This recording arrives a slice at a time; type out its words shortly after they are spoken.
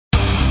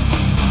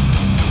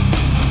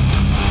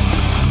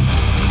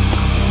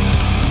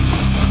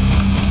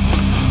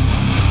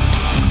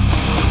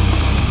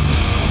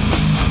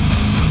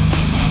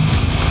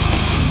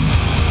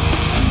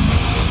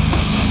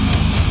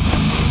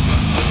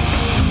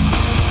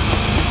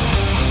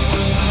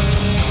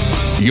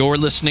You're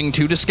listening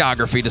to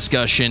Discography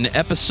Discussion,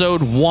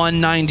 episode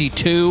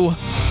 192,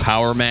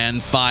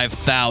 Powerman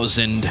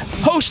 5000,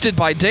 hosted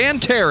by Dan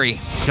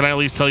Terry. Can I at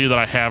least tell you that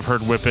I have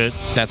heard Whip It?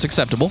 That's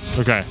acceptable.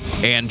 Okay.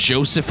 And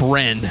Joseph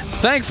Wren.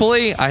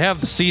 Thankfully, I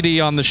have the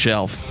CD on the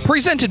shelf.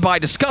 Presented by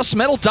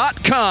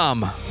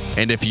DiscussMetal.com.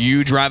 And if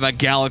you drive a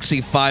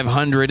Galaxy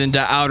 500 into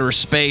outer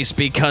space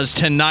because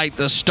tonight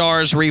the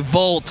stars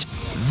revolt,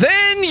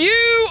 then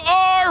you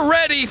are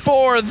ready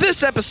for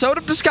this episode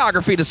of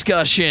Discography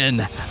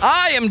Discussion.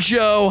 I am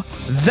Joe.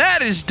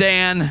 That is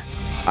Dan.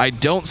 I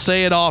don't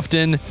say it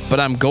often, but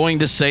I'm going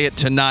to say it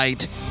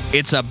tonight.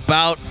 It's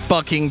about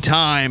fucking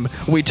time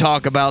we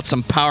talk about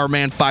some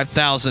Powerman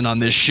 5000 on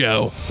this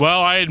show.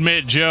 Well, I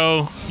admit,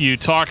 Joe, you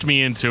talked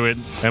me into it.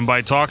 And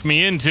by talk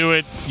me into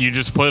it, you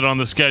just put it on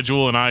the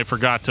schedule and I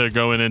forgot to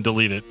go in and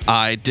delete it.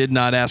 I did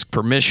not ask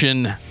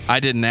permission.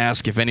 I didn't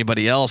ask if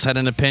anybody else had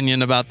an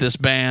opinion about this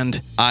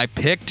band. I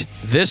picked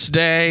this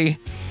day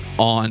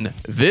on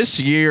this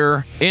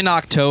year in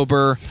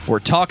October. We're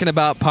talking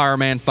about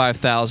Powerman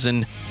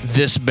 5000.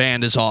 This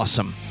band is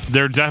awesome.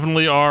 There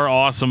definitely are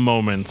awesome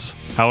moments.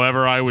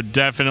 However, I would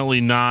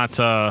definitely not,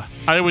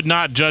 I would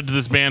not judge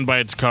this band by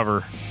its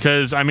cover.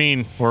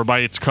 Or by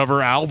its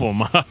cover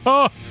album.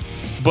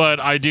 But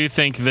I do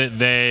think that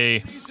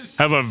they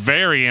have a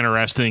very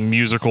interesting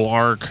musical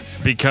arc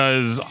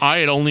because I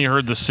had only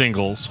heard the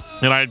singles.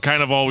 And I had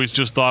kind of always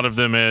just thought of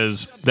them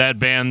as that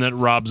band that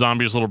Rob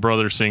Zombie's little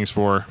brother sings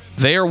for.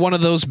 They are one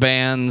of those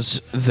bands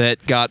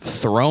that got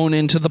thrown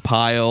into the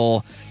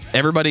pile.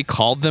 Everybody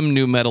called them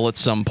nu metal at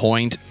some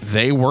point.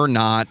 They were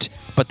not,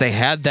 but they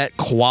had that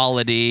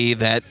quality,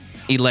 that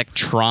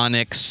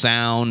electronic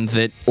sound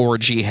that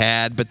Orgy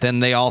had, but then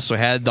they also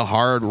had the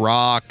hard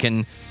rock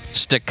and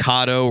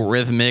staccato,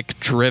 rhythmic,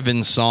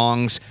 driven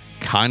songs,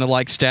 kind of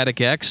like Static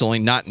X, only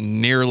not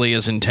nearly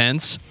as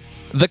intense.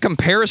 The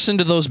comparison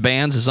to those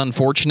bands is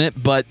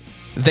unfortunate, but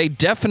they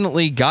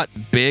definitely got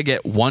big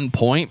at one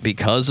point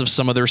because of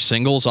some of their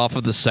singles off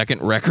of the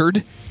second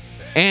record.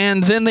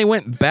 And then they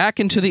went back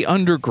into the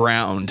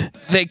underground.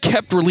 They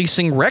kept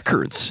releasing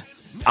records.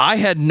 I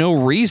had no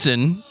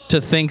reason to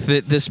think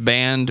that this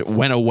band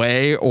went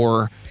away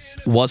or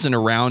wasn't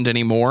around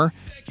anymore,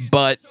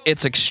 but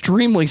it's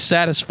extremely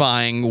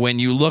satisfying when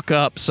you look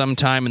up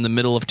sometime in the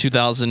middle of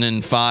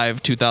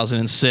 2005,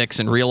 2006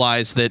 and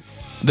realize that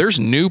there's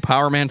new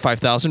Powerman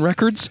 5000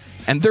 records,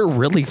 and they're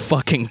really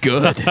fucking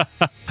good.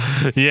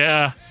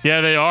 Yeah,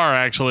 they are,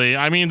 actually.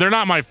 I mean, they're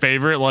not my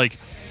favorite,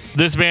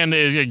 this band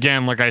is,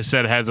 again, like I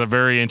said, has a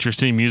very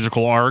interesting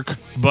musical arc,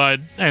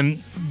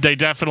 and they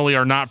definitely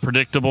are not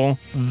predictable.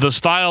 The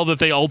style that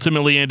they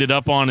ultimately ended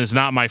up on is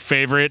not my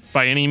favorite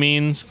by any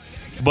means,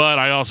 but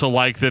I also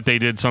like that they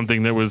did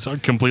something that was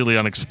completely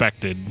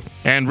unexpected.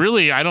 And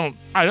really, I don't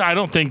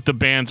think the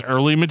band's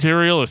early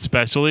material,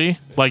 especially,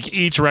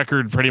 each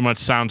record pretty much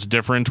sounds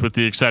different with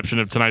the exception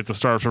of Tonight the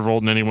Stars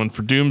Revolt and Anyone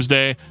for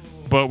Doomsday,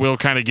 but we'll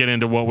kind of get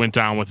into what went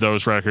down with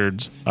those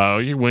records,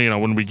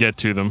 when we get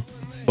to them.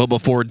 Well,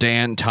 before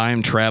Dan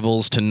time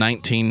travels to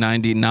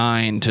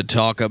 1999 to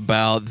talk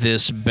about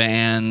this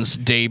band's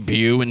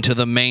debut into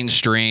the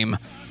mainstream,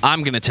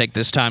 I'm going to take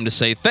this time to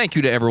say thank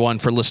you to everyone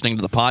for listening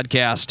to the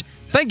podcast.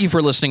 Thank you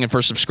for listening and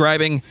for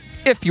subscribing.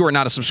 If you are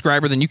not a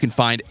subscriber, then you can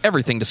find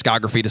everything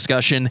Discography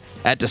Discussion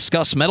at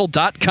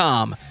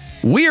DiscussMetal.com.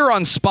 We are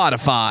on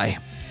Spotify,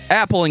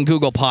 Apple and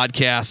Google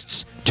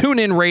Podcasts,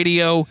 TuneIn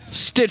Radio,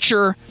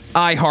 Stitcher,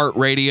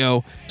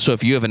 iHeartRadio. So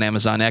if you have an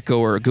Amazon Echo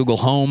or a Google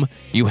Home,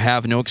 you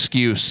have no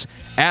excuse.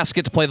 Ask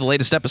it to play the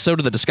latest episode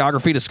of the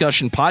Discography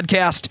Discussion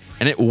podcast,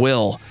 and it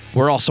will.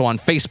 We're also on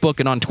Facebook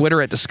and on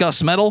Twitter at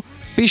Discuss Metal.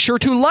 Be sure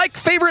to like,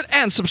 favorite,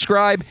 and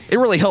subscribe. It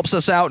really helps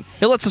us out.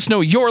 It lets us know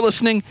you're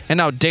listening. And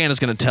now Dan is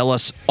going to tell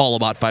us all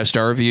about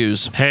 5-star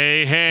reviews.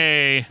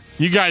 Hey.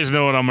 You guys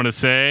know what I'm going to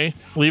say.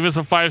 Leave us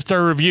a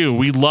 5-star review.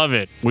 We love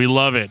it.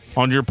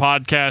 On your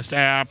podcast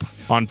app,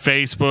 on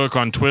Facebook,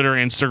 on Twitter,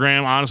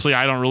 Instagram. Honestly,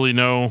 I don't really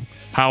know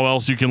how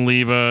else you can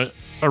leave a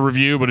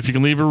review, but if you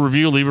can leave a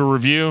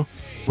review.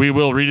 We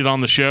will read it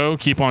on the show.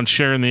 Keep on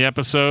sharing the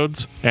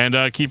episodes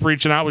and keep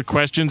reaching out with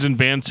questions and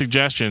band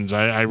suggestions.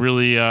 I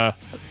really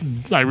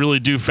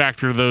do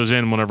factor those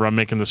in whenever I'm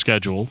making the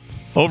schedule.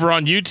 Over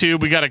on YouTube,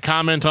 we got a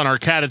comment on our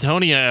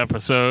Catatonia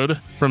episode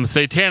from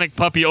Satanic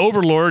Puppy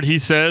Overlord. He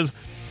says,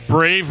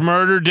 Brave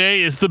Murder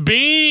Day is the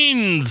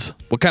beans.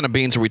 What kind of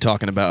beans are we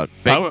talking about?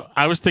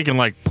 I was thinking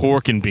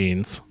pork and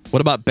beans. What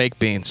about baked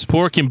beans?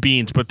 Pork and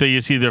beans, but you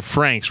see they're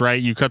francs,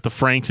 right? You cut the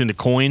francs into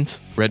coins.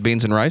 Red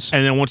beans and rice?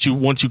 And then once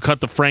you cut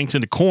the francs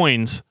into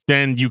coins,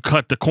 then you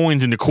cut the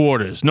coins into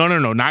quarters. No,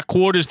 not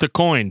quarters to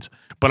coins,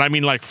 but I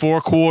mean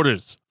 4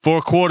 quarters.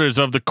 4 quarters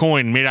of the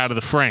coin made out of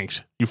the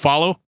francs. You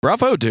follow?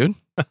 Bravo, dude.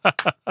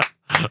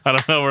 I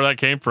don't know where that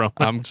came from.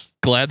 I'm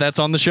glad that's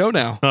on the show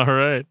now. All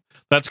right.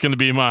 That's going to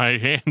be my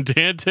hand,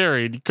 Dan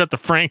Terry. You cut the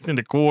francs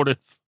into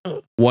quarters.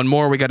 One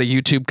more. We got a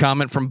YouTube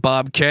comment from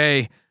Bob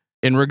K.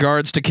 In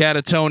regards to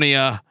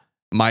Catatonia,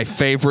 my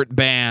favorite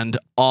band.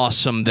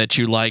 Awesome that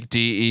you like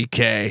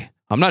DEK.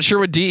 I'm not sure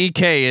what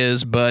DEK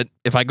is, but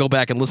if I go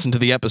back and listen to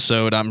the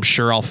episode, I'm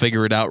sure I'll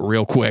figure it out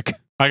real quick.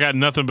 I got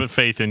nothing but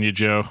faith in you,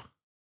 Joe.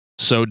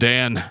 So,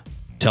 Dan,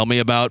 tell me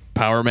about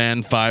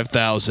Powerman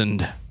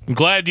 5000. I'm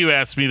glad you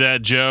asked me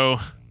that, Joe.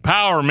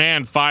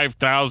 Powerman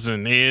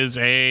 5000 is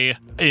a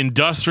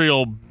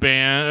industrial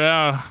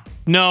band.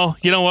 No,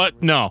 you know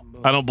what? No,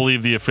 I don't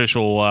believe the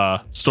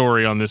official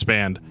story on this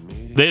band.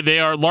 They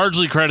are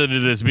largely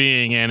credited as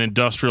being an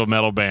industrial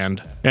metal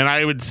band. And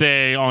I would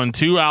say on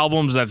 2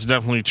 albums, that's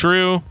definitely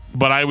true.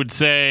 But I would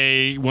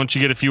say once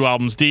you get a few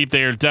albums deep,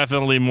 they are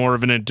definitely more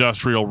of an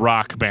industrial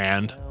rock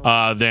band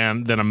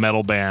than a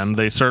metal band.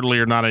 They certainly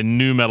are not a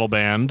new metal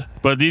band.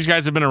 But these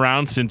guys have been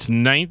around since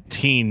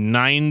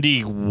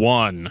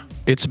 1991.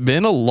 It's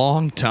been a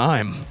long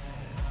time.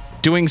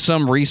 Doing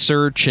some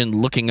research and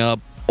looking up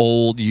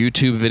old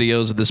YouTube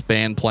videos of this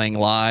band playing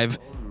live,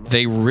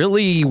 they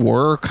really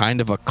were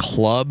kind of a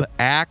club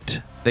act.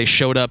 They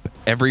showed up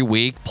every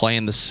week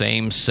playing the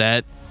same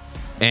set,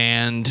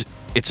 and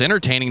it's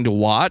entertaining to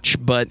watch,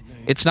 but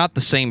it's not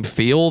the same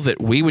feel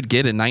that we would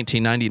get in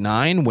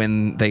 1999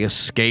 when they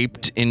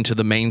escaped into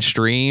the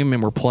mainstream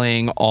and were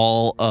playing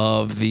all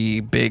of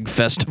the big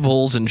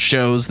festivals and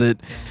shows that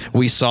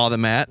we saw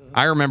them at.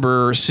 I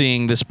remember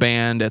seeing this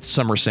band at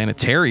Summer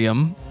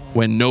Sanitarium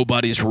when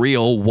Nobody's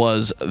Real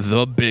was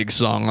the big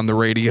song on the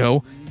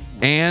radio,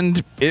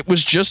 and it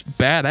was just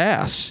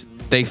badass.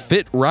 They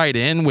fit right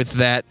in with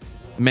that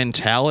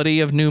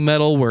mentality of nu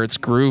metal where it's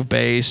groove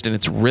based and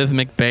it's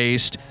rhythmic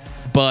based,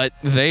 but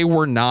they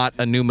were not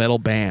a nu metal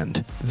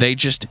band. They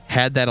just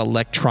had that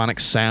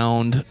electronic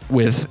sound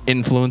with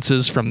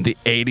influences from the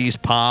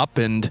 80s pop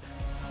and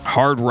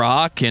hard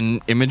rock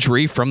and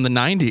imagery from the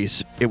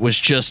 90s. It was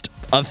just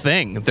a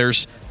thing.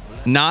 There's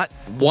not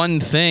one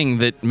thing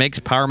that makes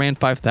Powerman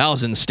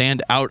 5000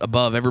 stand out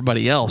above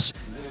everybody else,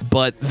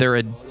 but they're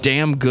a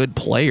damn good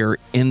player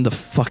in the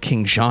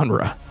fucking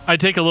genre. I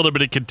take a little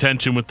bit of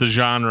contention with the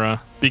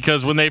genre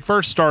because when they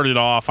first started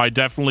off, I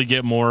definitely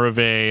get more of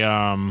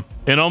an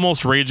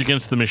almost Rage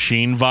Against the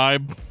Machine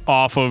vibe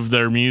off of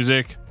their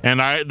music.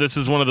 And this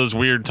is one of those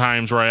weird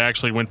times where I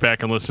actually went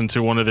back and listened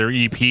to one of their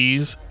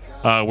EPs,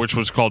 which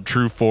was called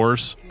True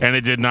Force, and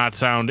it did not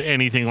sound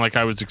anything like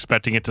I was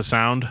expecting it to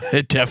sound.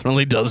 It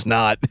definitely does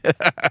not.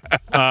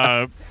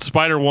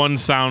 Spider One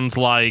sounds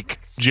like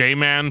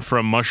J-Man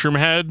from Mushroom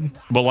Head,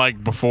 but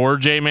like before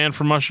J-Man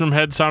from Mushroom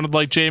Head sounded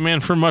like J-Man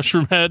from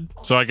Mushroom Head.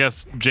 So I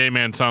guess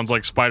J-Man sounds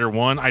like Spider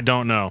One. I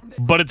don't know.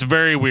 But it's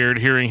very weird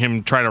hearing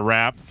him try to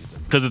rap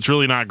because it's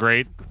really not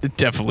great. It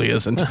definitely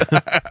isn't.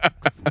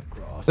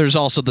 There's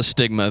also the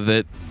stigma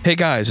that, hey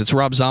guys, it's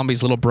Rob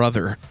Zombie's little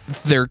brother.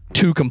 They're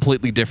 2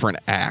 completely different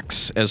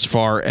acts as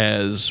far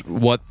as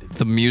what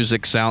the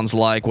music sounds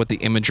like, what the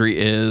imagery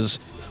is.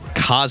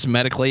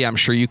 Cosmetically, I'm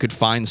sure you could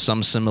find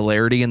some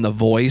similarity in the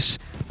voice,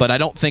 but I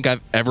don't think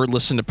I've ever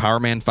listened to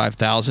Powerman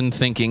 5000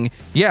 thinking,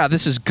 yeah,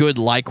 this is good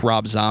like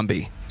Rob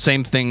Zombie.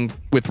 Same thing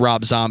with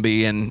Rob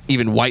Zombie and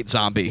even White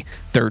Zombie.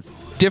 They're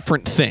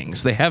different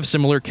things. They have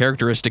similar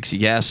characteristics,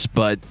 yes,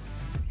 but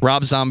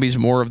Rob Zombie's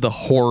more of the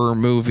horror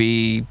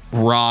movie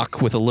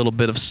rock with a little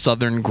bit of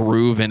southern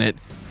groove in it.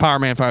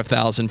 Powerman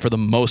 5000, for the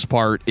most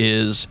part,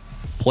 is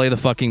play the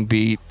fucking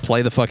beat,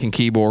 play the fucking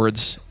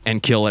keyboards,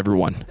 and kill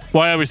everyone.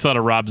 Well, I always thought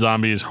of Rob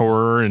Zombie as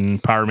horror and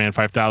Powerman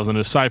 5000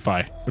 as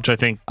sci-fi, which I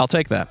think I'll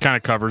take that. Kind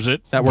of covers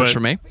it. That works for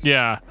me.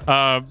 Yeah.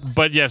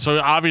 But yeah, so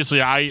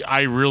obviously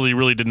I really,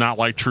 really did not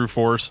like True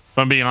Force. If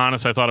I'm being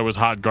honest, I thought it was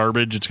hot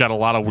garbage. It's got a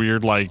lot of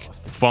weird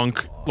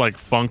funk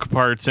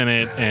parts in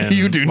it, and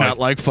you do not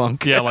like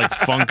funk. Yeah,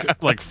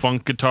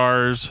 funk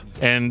guitars,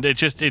 and it's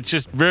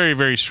just very,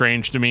 very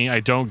strange to me.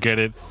 I don't get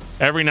it.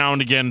 Every now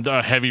and again,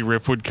 a heavy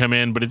riff would come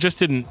in, but it just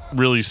didn't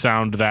really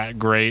sound that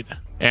great.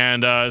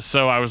 And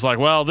so I was like,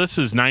 well, this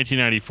is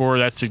 1994.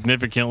 That's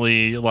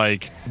significantly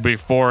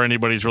before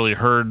anybody's really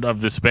heard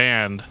of this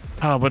band.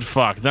 Oh, but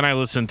fuck. Then I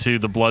listened to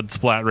the Blood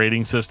Splat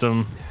Rating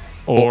System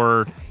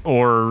or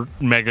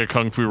Mega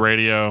Kung Fu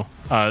Radio.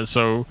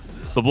 So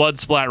the Blood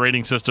Splat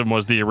Rating System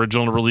was the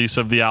original release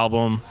of the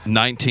album.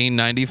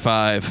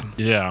 1995.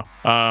 Yeah.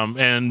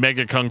 And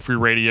Mega Kung Fu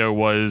Radio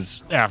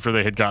was after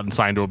they had gotten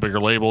signed to a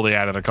bigger label. They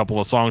added a couple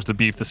of songs to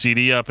beef the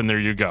CD up, and there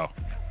you go.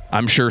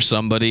 I'm sure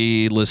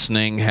somebody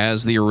listening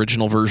has the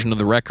original version of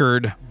the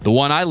record. The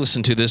one I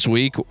listened to this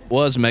week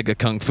was Mega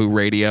Kung Fu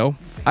Radio.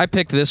 I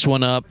picked this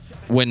one up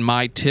when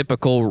my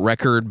typical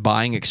record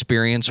buying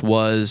experience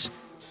was,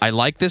 I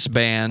like this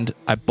band,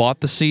 I bought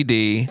the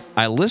CD,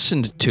 I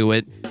listened to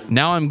it,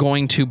 now I'm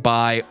going to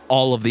buy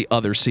all of the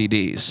other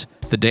CDs.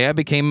 The day I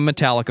became a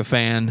Metallica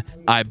fan,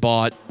 I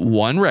bought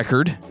one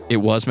record. It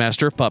was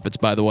Master of Puppets,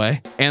 by the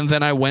way. And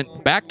then I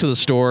went back to the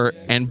store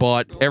and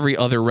bought every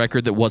other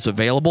record that was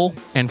available.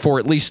 And for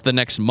at least the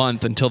next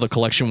month until the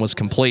collection was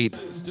complete,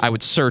 I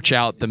would search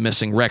out the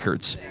missing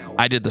records.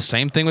 I did the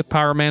same thing with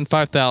Powerman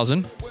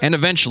 5000. And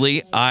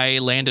eventually, I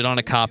landed on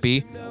a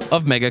copy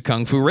of Mega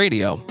Kung Fu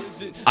Radio.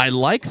 I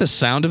like the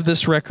sound of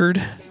this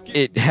record.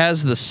 it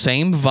has the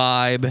same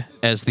vibe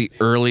as the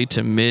early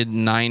to mid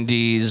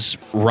 90s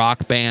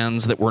rock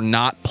bands that were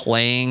not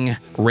playing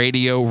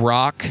radio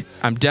rock.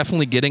 I'm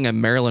definitely getting a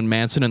Marilyn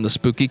Manson and the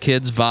Spooky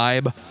Kids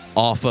vibe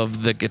off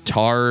of the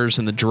guitars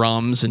and the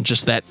drums and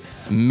just that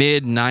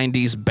mid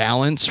 90s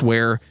balance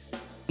where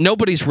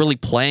nobody's really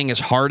playing as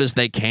hard as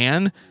they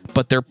can,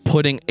 but they're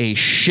putting a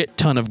shit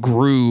ton of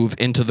groove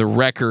into the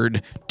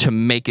record to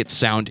make it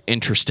sound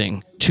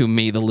interesting to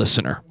me, the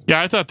listener.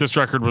 Yeah, I thought this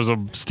record was a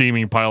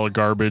steaming pile of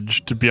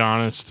garbage, to be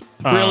honest.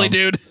 Really,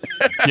 dude?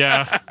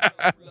 Yeah.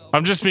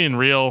 I'm just being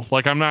real.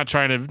 Like, I'm not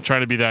trying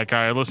to be that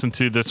guy. I listened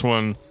to this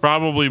one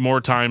probably more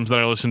times than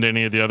I listened to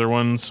any of the other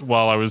ones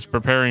while I was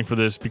preparing for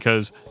this,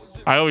 because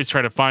I always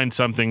try to find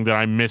something that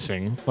I'm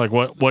missing. Like,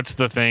 what's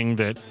the thing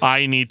that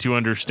I need to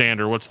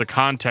understand, or what's the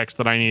context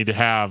that I need to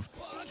have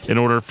in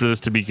order for this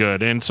to be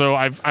good? And so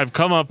I've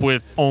come up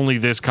with only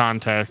this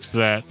context,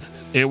 that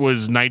it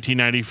was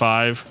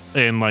 1995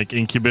 and like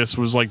Incubus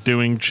was like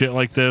doing shit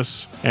like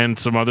this, and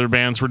some other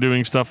bands were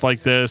doing stuff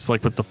like this,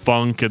 like with the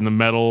funk and the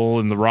metal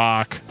and the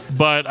rock.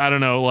 But I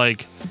don't know,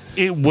 like,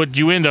 what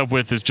you end up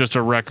with is just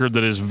a record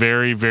that is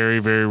very, very,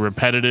 very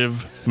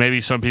repetitive.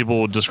 Maybe some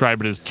people would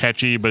describe it as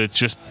catchy, but it's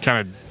just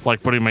kind of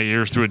like putting my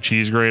ears through a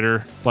cheese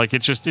grater. Like,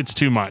 it's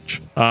too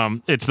much.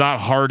 It's not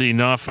hard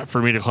enough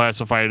for me to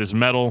classify it as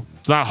metal.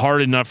 It's not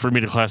hard enough for me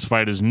to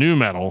classify it as new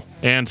metal.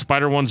 And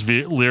Spider One's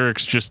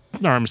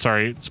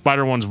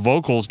Spider One's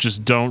vocals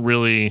just don't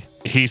really.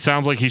 He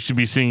sounds like he should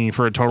be singing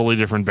for a totally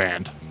different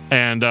band.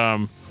 And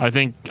I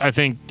think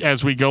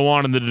as we go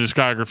on in the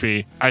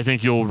discography, I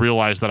think you'll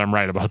realize that I'm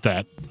right about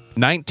that.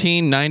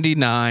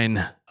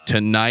 1999,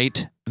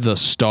 Tonight the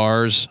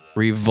Stars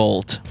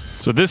Revolt.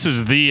 So this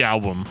is the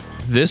album.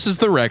 This is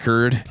the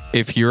record.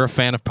 If you're a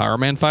fan of Power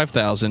Man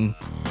 5000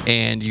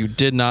 and you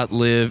did not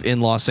live in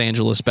Los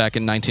Angeles back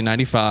in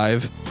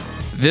 1995,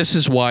 this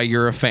is why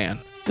you're a fan.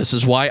 This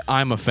is why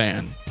I'm a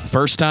fan.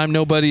 First time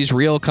Nobody's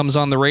Real comes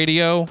on the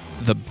radio,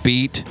 the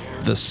beat,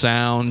 the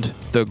sound,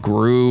 the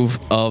groove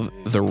of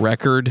the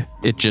record,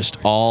 it just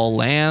all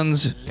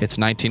lands. It's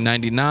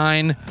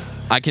 1999.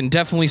 I can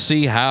definitely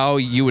see how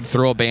you would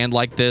throw a band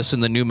like this in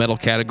the new metal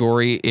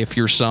category if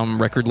you're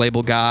some record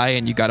label guy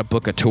and you got to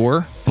book a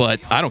tour, but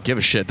I don't give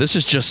a shit. This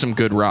is just some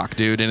good rock,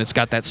 dude, and it's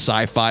got that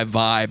sci-fi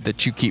vibe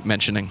that you keep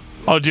mentioning.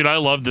 Oh, dude, I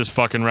love this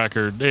fucking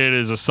record. It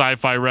is a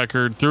sci-fi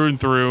record through and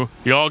through.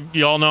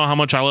 Y'all know how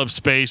much I love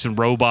space and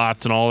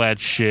robots and all that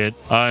shit.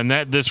 And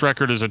this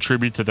record is a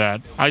tribute to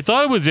that. I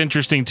thought it was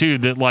interesting, too,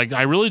 that, like,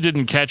 I really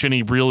didn't catch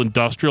any real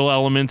industrial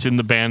elements in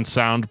the band's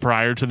sound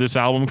prior to this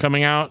album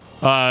coming out.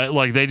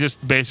 Like, they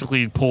just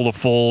basically pulled a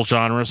full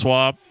genre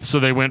swap. So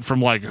they went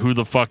from, like, who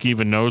the fuck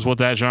even knows what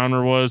that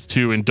genre was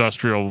to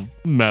industrial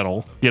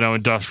metal,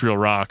 industrial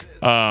rock.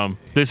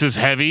 This is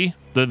heavy.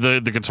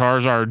 The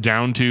guitars are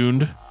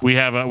down-tuned. We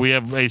have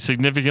a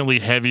significantly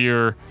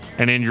heavier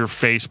and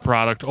in-your-face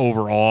product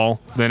overall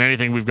than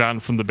anything we've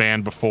gotten from the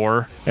band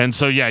before. And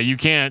so, yeah, you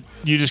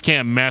just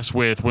can't mess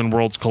with When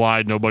Worlds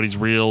Collide, Nobody's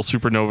Real,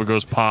 Supernova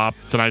Goes Pop,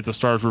 Tonight the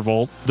Stars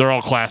Revolt. They're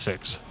all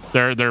classics.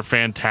 They're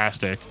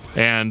fantastic.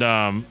 And,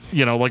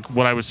 like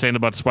what I was saying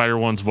about Spider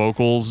One's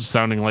vocals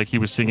sounding like he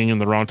was singing in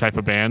the wrong type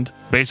of band.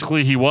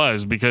 Basically, he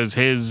was, because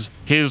his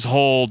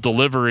whole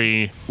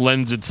delivery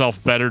lends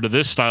itself better to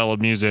this style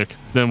of music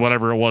than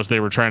whatever it was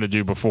they were trying to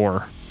do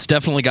before. It's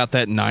definitely got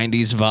that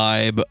 90s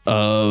vibe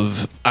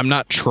of, I'm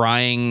not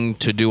trying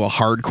to do a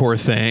hardcore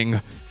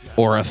thing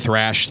or a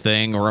thrash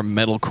thing or a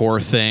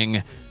metalcore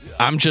thing.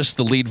 I'm just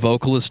the lead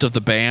vocalist of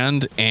the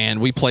band, and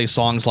we play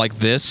songs like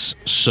this,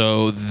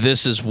 so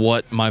this is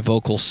what my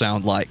vocals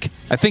sound like.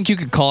 I think you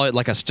could call it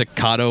like a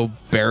staccato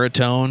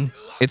baritone.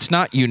 It's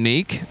not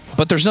unique,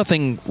 but there's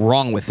nothing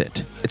wrong with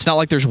it. It's not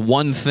like there's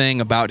one thing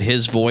about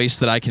his voice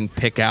that I can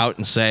pick out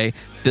and say,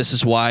 this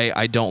is why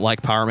I don't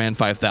like Power Man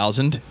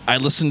 5000. I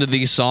listen to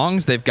these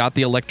songs, they've got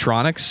the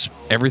electronics,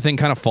 everything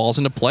kind of falls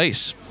into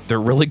place. They're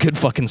really good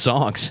fucking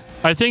songs.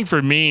 I think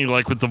for me,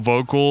 like with the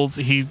vocals,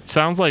 he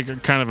sounds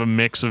like kind of a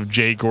mix of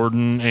Jay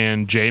Gordon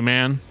and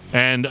J-Man.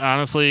 And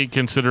honestly,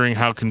 considering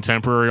how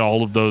contemporary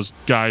all of those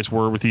guys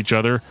were with each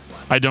other,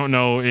 I don't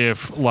know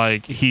if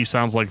like he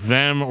sounds like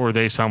them or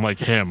they sound like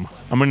him.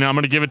 I'm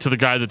gonna give it to the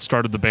guy that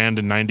started the band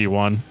in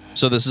 '91.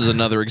 So this is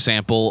another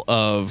example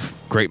of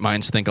great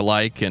minds think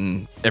alike,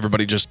 and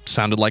everybody just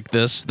sounded like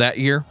this that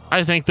year.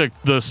 I think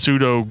the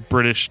pseudo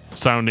British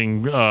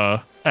sounding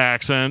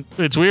accent.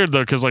 It's weird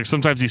though, because like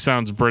sometimes he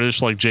sounds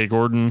British like Jay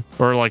Gordon,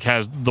 or like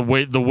has the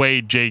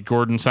way Jay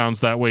Gordon sounds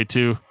that way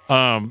too.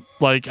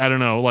 Like I don't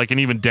know, like, and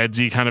even Dead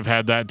Z kind of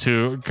had that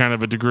too, kind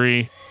of a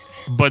degree.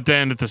 But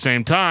then at the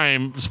same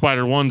time,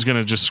 Spider One's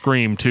gonna just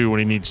scream too when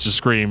he needs to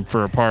scream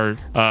for a part,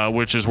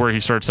 which is where he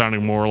starts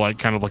sounding more like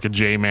kind of like a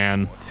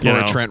J-Man,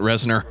 a Trent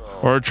Reznor.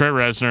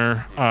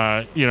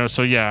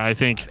 So yeah, I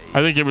think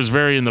it was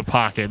very in the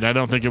pocket. I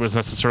don't think it was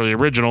necessarily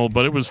original,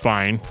 but it was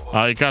fine.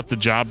 It got the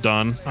job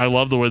done. I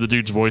love the way the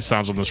dude's voice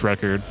sounds on this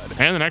record.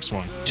 And the next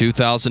one,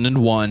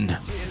 2001,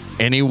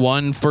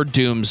 Anyone for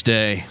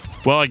Doomsday.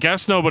 Well, I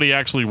guess nobody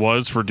actually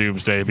was for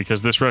Doomsday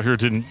because this record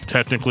didn't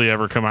technically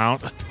ever come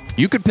out.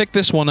 You could pick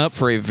this one up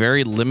for a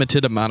very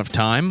limited amount of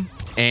time,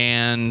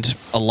 and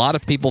a lot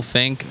of people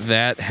think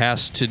that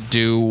has to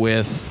do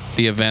with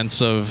the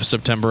events of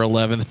September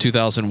 11th,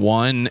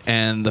 2001,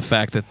 and the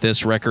fact that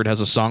this record has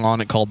a song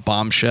on it called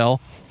Bombshell,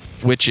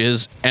 which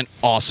is an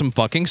awesome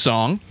fucking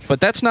song.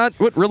 But that's not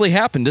what really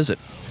happened, is it?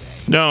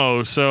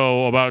 No,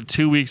 so about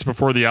 2 weeks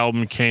before the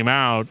album came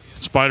out,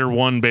 Spider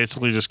One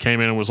basically just came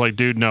in and was like,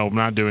 dude, no, I'm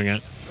not doing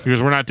it.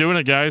 Because we're not doing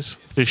it, guys.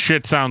 This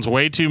shit sounds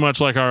way too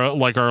much like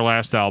our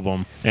last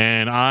album.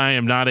 And I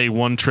am not a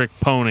one-trick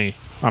pony.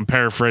 I'm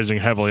paraphrasing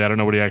heavily. I don't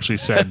know what he actually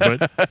said,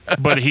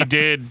 but he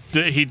did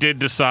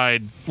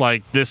decide,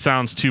 like, this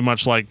sounds too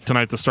much like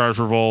Tonight the Stars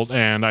Revolt,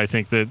 and I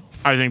think that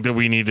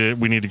we need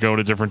to go in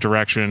a different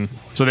direction.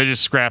 So they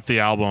just scrapped the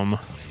album,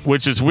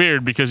 which is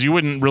weird because you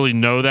wouldn't really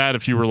know that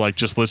if you were like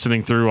just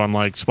listening through on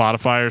like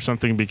Spotify or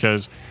something,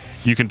 because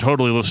you can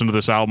totally listen to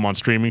this album on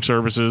streaming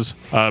services.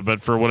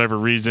 But for whatever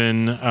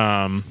reason,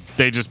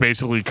 they just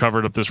basically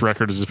covered up this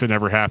record as if it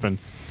never happened,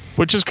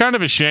 which is kind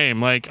of a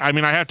shame. Like, I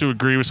mean, I have to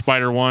agree with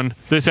Spider One.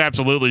 This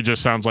absolutely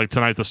just sounds like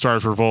Tonight the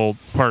Stars Revolt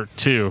Part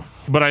 2.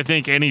 But I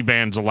think any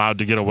band's allowed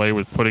to get away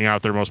with putting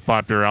out their most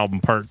popular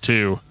album, Part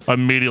 2,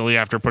 immediately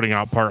after putting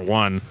out Part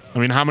 1. I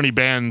mean, how many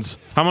bands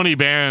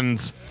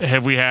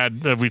have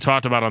we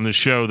talked about on this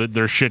show that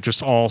their shit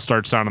just all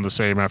starts sounding the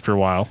same after a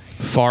while?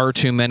 Far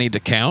too many to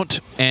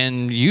count,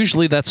 and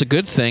usually that's a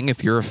good thing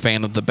if you're a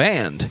fan of the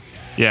band.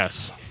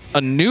 Yes. A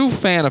new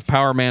fan of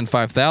Powerman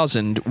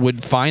 5000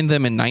 would find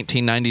them in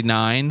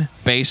 1999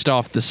 based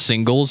off the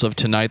singles of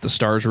Tonight the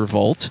Stars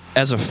Revolt.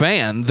 As a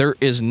fan, there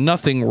is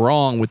nothing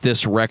wrong with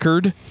this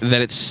record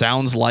that it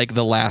sounds like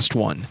the last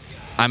one.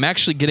 I'm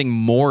actually getting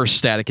more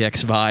Static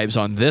X vibes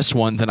on this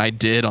one than I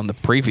did on the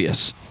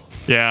previous.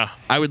 Yeah.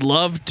 I would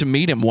love to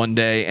meet him one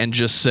day and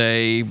just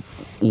say,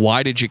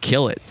 why did you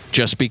kill it?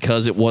 Just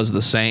because it was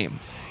the same.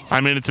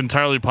 I mean, it's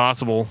entirely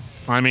possible.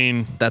 I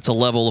mean, that's a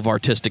level of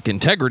artistic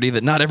integrity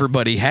that not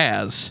everybody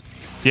has.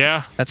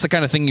 Yeah. That's the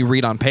kind of thing you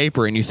read on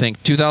paper and you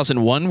think,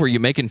 2001, were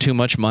you making too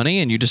much money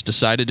and you just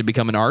decided to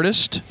become an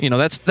artist? You know,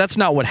 that's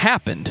not what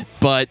happened.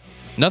 But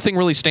nothing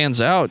really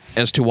stands out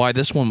as to why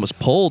this one was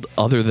pulled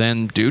other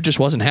than dude just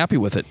wasn't happy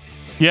with it.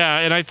 Yeah,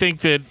 and I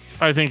think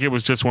it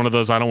was just one of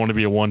those, I don't want to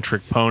be a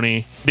one-trick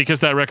pony, because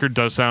that record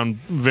does sound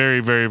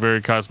very, very,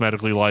 very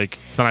cosmetically like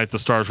Tonight the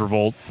Stars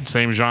Revolt.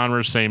 Same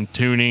genre, same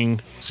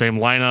tuning, same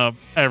lineup,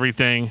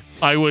 everything.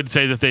 I would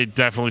say that they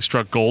definitely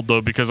struck gold,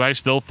 though, because I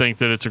still think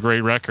that it's a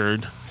great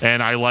record,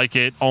 and I like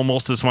it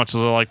almost as much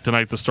as I like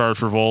Tonight the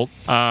Stars Revolt.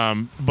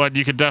 But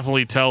you could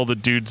definitely tell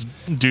that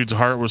dude's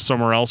heart was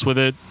somewhere else with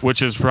it,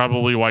 which is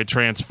probably why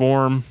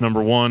Transform,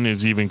 number one,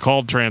 is even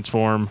called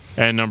Transform,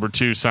 and number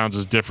two sounds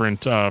as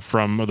different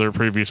from their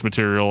previous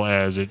material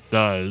as it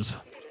does.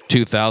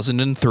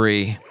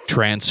 2003,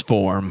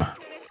 Transform.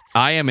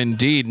 I am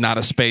indeed not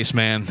a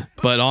spaceman,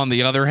 but on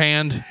the other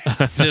hand,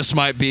 this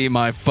might be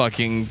my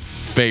fucking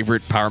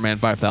favorite Powerman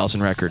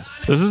 5000 record.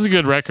 This is a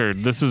good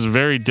record. This is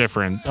very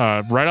different.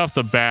 Right off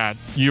the bat,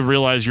 you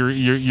realize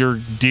you're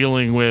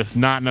dealing with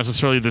not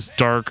necessarily this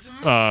dark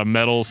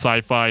metal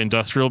sci-fi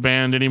industrial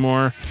band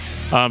anymore.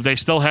 They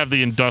still have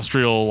the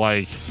industrial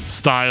like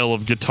style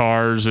of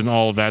guitars and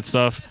all of that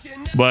stuff,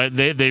 but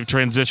they've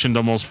transitioned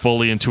almost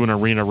fully into an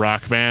arena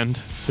rock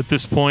band at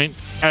this point.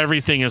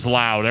 Everything is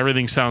loud.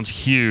 Everything sounds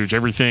huge.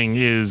 Everything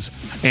is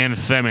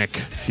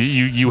anthemic.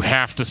 You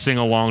have to sing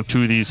along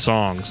to these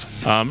songs.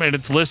 And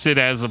it's listed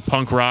as a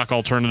punk rock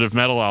alternative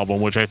metal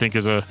album, which I think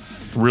is a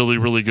really,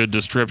 really good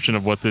description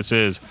of what this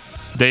is.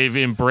 They've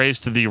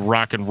embraced the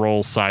rock and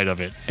roll side of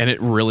it. And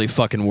it really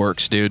fucking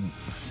works, dude.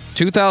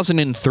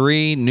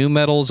 2003, nu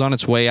metal's on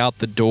its way out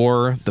the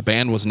door. The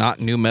band was not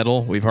nu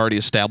metal. We've already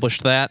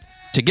established that.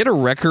 To get a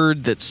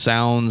record that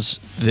sounds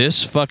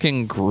this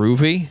fucking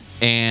groovy,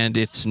 and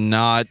it's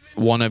not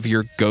one of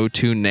your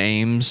go-to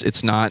names,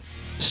 it's not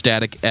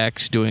Static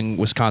X doing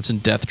Wisconsin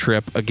Death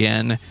Trip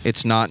again,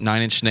 it's not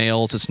Nine Inch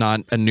Nails, it's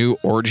not a new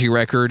Orgy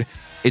record,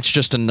 it's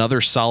just another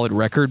solid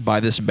record by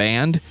this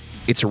band.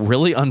 It's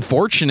really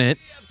unfortunate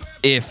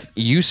if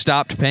you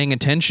stopped paying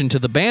attention to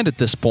the band at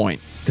this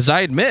point, because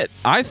I admit,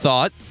 I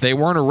thought they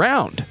weren't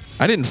around.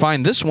 I didn't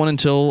find this one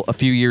until a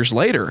few years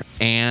later,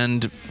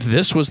 and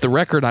this was the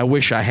record I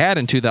wish I had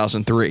in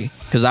 2003,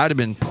 because I'd have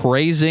been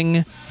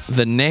praising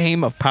the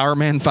name of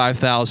Powerman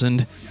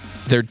 5000.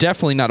 They're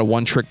definitely not a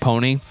one-trick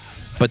pony,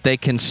 but they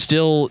can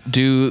still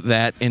do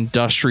that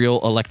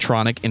industrial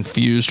electronic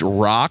infused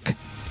rock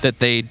that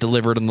they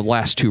delivered on the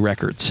last two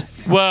records.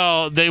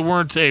 Well, they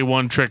weren't a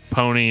one-trick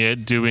pony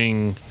at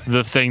doing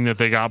the thing that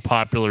they got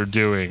popular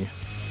doing.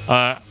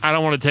 I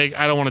don't want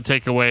to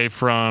take away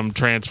from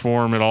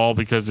Transform at all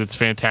because it's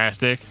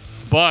fantastic,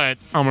 but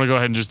I'm going to go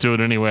ahead and just do it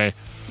anyway.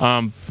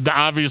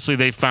 Obviously,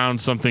 they found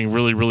something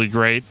really, really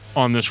great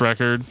on this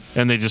record,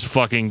 and they just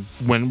fucking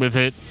went with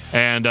it.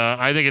 And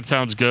I think it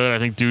sounds good. I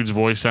think Dude's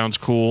voice sounds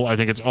cool. I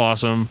think it's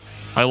awesome.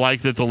 I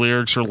like that the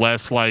lyrics are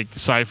less like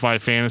sci-fi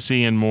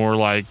fantasy and more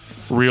like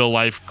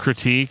real-life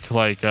critique,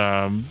 like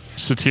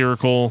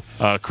satirical,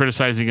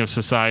 criticizing of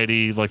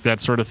society, like that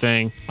sort of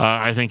thing.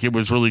 I think it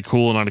was really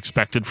cool and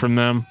unexpected from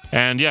them.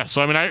 And yeah,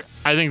 so I mean,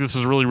 I think this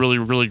is a really, really,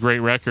 really great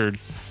record.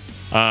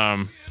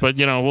 But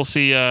you know, we'll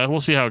see how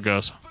it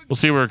goes. We'll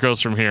see where it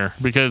goes from here.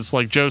 Because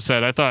like Joe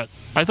said, I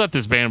thought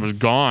this band was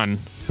gone.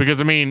 Because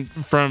I mean,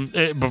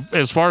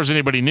 as far as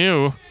anybody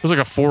knew, it was like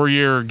a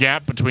 4-year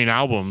gap between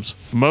albums.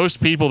 Most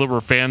people that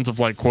were fans of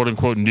like quote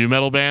unquote new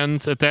metal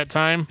bands at that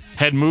time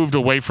had moved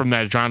away from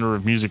that genre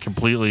of music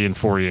completely in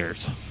 4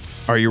 years.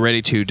 Are you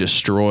ready to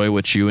destroy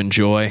what you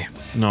enjoy?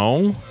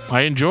 No,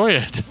 I enjoy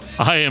it.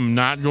 I am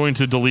not going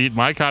to delete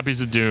my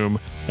copies of Doom,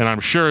 and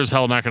I'm sure as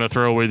hell not going to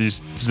throw away these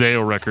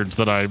Zao records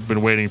that I've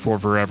been waiting for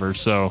forever.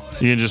 So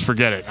you can just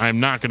forget it. I'm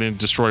not going to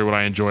destroy what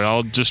I enjoy.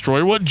 I'll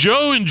destroy what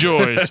Joe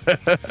enjoys.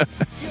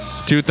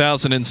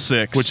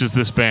 2006. Which is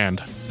this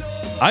band.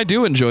 I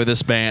do enjoy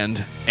this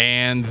band,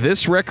 and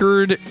this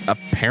record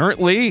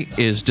apparently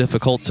is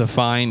difficult to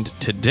find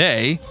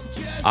today.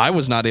 I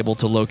was not able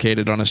to locate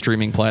it on a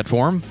streaming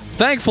platform.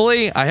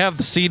 Thankfully, I have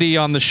the CD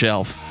on the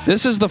shelf.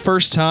 This is the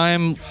first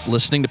time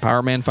listening to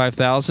Powerman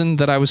 5000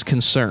 that I was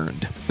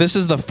concerned. This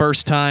is the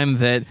first time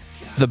that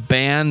the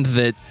band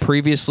that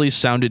previously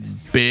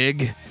sounded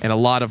big and a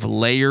lot of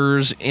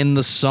layers in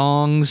the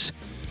songs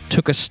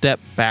took a step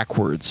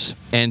backwards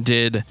and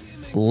did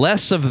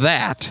less of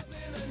that.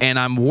 And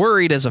I'm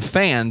worried as a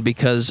fan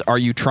because are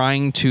you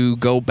trying to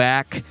go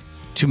back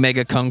to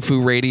Mega Kung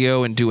Fu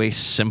Radio and do a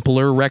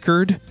simpler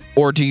record?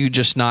 Or do you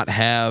just not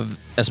have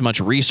as much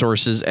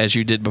resources as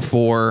you did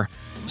before,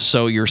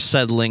 so you're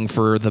settling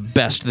for the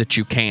best that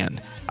you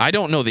can? I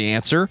don't know the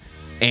answer.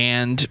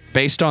 And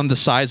based on the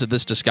size of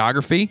this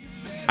discography,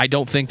 I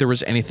don't think there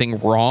was anything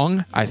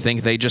wrong. I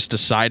think they just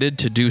decided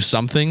to do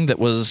something that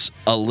was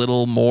a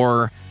little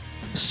more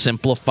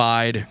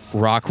simplified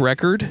rock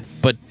record,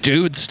 but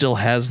Dude still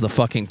has the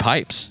fucking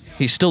pipes.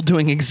 He's still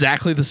doing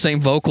exactly the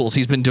same vocals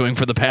he's been doing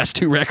for the past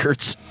 2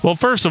 records. Well,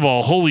 first of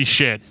all, holy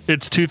shit.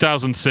 It's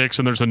 2006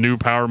 and there's a new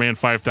Powerman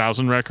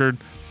 5000 record.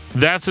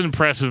 That's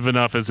impressive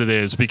enough as it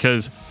is,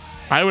 because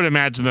I would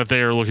imagine that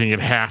they are looking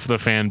at half the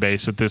fan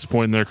base at this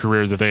point in their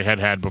career that they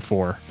had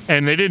before.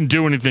 And they didn't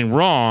do anything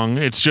wrong.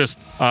 It's just,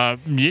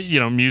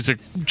 music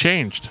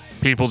changed.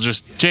 People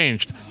just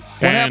changed.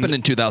 What happened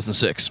in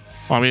 2006?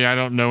 I mean, I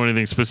don't know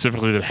anything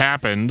specifically that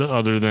happened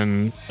other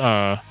than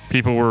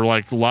people were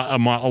like a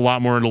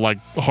lot more into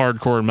like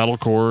hardcore and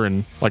metalcore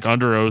and like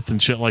Under Oath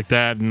and shit like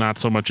that, and not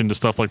so much into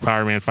stuff like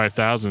Powerman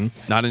 5000.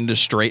 Not into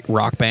straight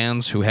rock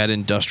bands who had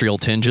industrial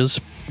tinges.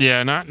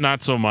 Yeah,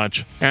 not so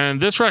much.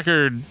 And this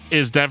record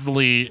is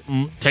definitely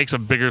takes a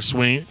bigger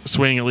swing,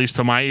 at least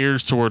to my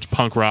ears, towards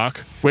punk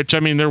rock. Which,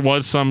 I mean, there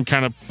was some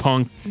kind of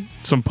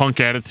punk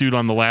attitude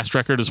on the last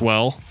record as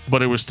well,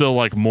 but it was still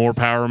like more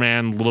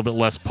Powerman, a little bit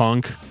less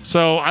punk.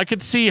 So I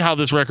could see how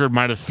this record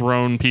might have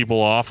thrown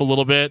people off a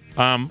little bit.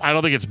 I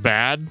don't think it's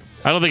bad.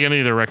 I don't think any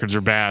of their records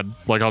are bad.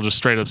 Like, I'll just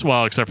straight up,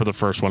 well, except for the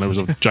first one. It was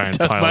a giant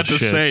pile of shit. I was about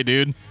to say,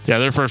 dude. Yeah,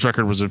 their first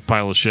record was a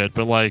pile of shit,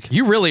 but like...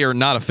 You really are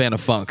not a fan of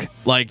funk.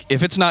 Like,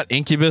 if it's not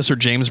Incubus or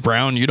James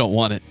Brown, you don't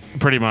want it.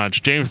 Pretty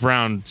much. James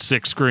Brown,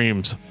 6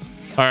 screams.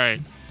 All right.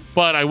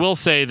 But I will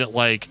say that,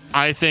 like,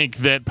 I think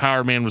that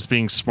Powerman was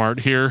being smart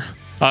here.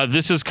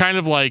 This is kind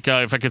of like,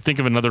 if I could think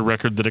of another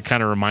record that it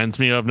kind of reminds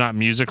me of, not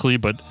musically,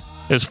 but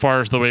as far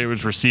as the way it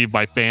was received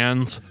by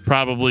fans,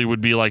 probably would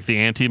be like The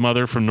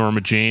Anti-Mother from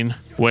Norma Jean,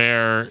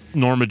 where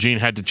Norma Jean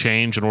had to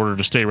change in order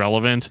to stay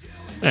relevant,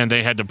 and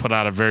they had to put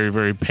out a very,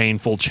 very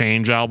painful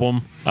change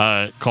album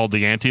called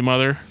The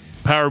Anti-Mother.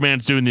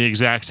 Powerman's doing the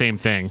exact same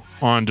thing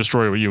on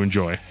Destroy What You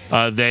Enjoy.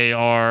 They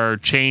are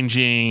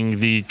changing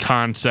the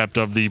concept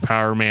of the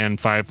Powerman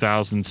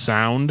 5000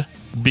 sound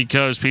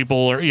because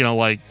people are,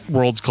 like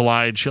Worlds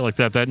Collide, shit like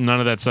that none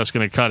of that stuff's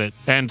going to cut it.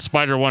 And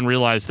Spider One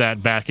realized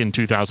that back in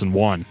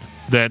 2001.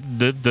 That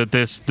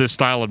this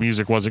style of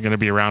music wasn't going to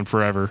be around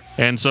forever.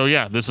 And so,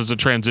 yeah, this is a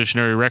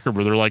transitionary record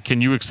where they're like,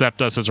 can you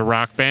accept us as a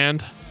rock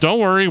band? Don't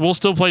worry, we'll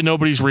still play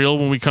Nobody's Real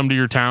when we come to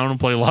your town and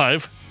play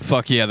live.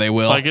 Fuck yeah, they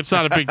will. Like, it's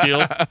not a big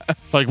deal.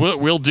 Like,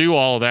 we'll do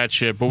all of that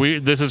shit, but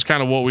this is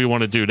kind of what we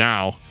want to do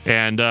now.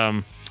 And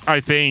I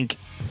think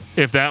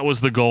if that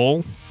was the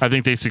goal, I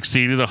think they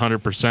succeeded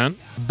 100%.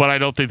 But I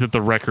don't think that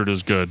the record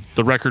is good.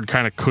 The record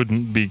kind of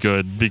couldn't be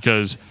good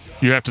because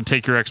you have to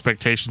take your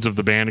expectations of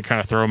the band and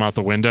kind of throw them out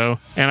the window.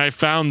 And I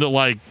found that,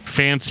 like,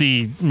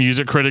 fancy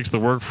music critics that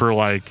work for,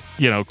 like,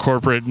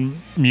 corporate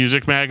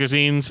music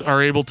magazines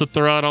are able to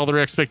throw out all their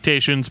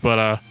expectations.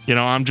 But,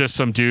 I'm just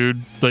some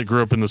dude that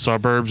grew up in the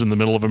suburbs in the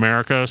middle of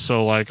America.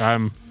 So, like, I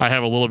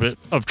have a little bit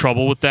of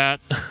trouble with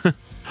that.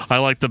 I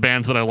like the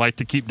bands that I like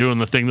to keep doing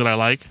the thing that I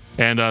like.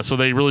 And so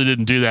they really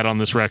didn't do that on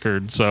this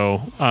record.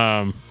 So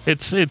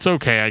it's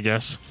okay, I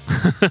guess.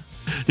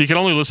 You can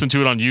only listen to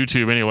it on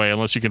YouTube anyway,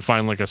 unless you can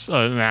find like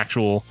an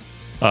actual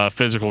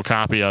physical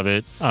copy of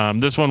it.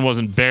 This one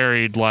wasn't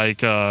buried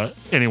like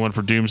Anyone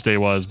for Doomsday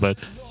was, but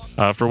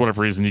for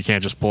whatever reason, you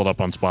can't just pull it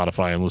up on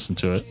Spotify and listen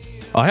to it.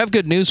 I have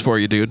good news for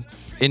you, dude.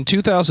 In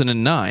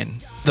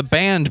 2009, the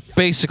band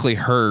basically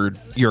heard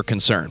your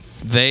concern.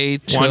 They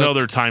took... Well, I know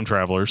they're time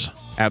travelers.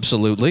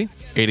 Absolutely.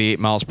 88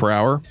 miles per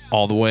hour,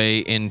 all the way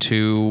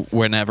into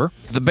whenever.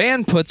 The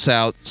band puts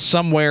out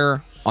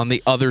Somewhere on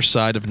the Other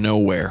Side of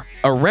Nowhere,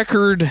 a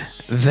record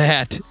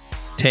that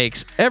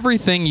takes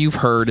everything you've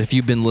heard if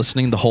you've been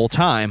listening the whole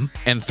time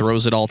and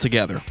throws it all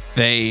together.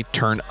 They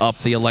turn up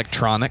the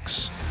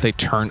electronics. They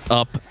turn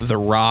up the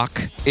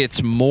rock.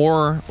 It's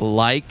more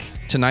like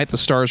Tonight the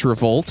Stars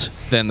Revolt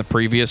than the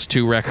previous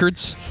two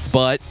records,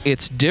 but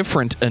it's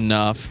different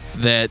enough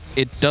that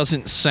it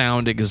doesn't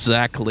sound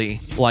exactly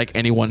like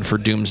Anyone for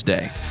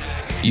Doomsday.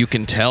 You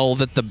can tell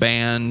that the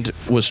band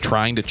was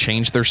trying to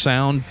change their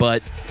sound,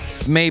 but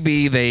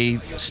maybe they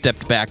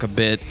stepped back a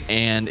bit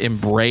and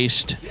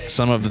embraced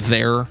some of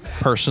their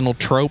personal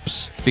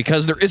tropes,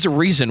 because there is a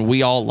reason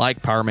we all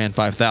like Power Man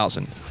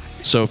 5000.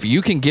 So if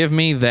you can give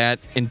me that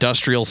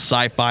industrial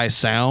sci-fi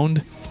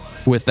sound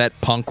with that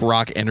punk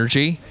rock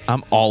energy,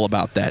 I'm all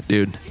about that,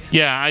 dude.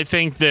 Yeah, I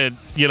think that,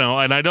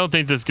 and I don't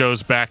think this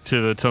goes back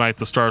to the Tonight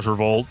the Stars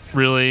Revolt,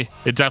 really.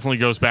 It definitely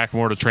goes back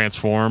more to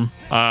Transform,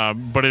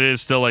 but it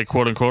is still a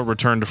quote-unquote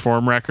return to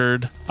form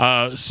record.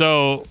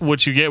 So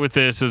what you get with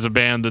this is a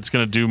band that's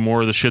going to do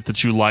more of the shit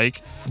that you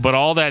like, but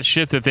all that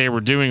shit that they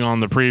were doing on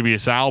the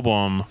previous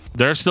album,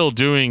 they're still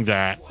doing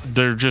that.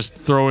 They're just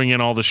throwing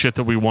in all the shit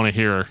that we want to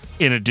hear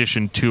in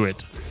addition to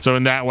it. So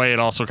in that way, it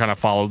also kind of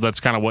follows.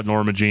 That's kind of what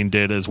Norma Jean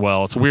did as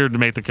well. It's weird to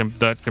make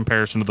that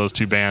comparison to those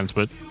two bands,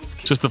 but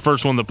just the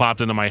first one that popped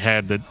into my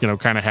head that,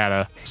 kind of had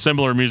a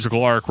similar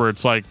musical arc where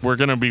it's like, we're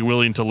going to be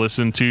willing to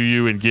listen to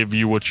you and give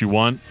you what you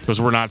want,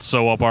 because we're not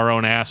so up our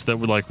own ass that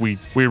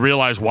we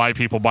realize why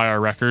people buy our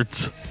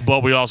records,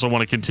 but we also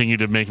want to continue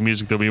to make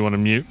music that we want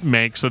to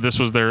make. So this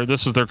was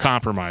their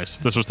compromise.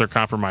 This was their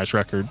compromise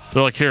record.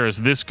 They're like, here, is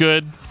this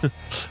good?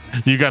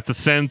 You got the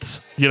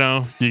synths, you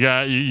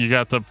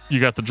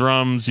got the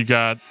drums, you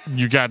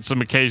got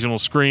some occasional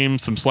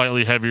screams, some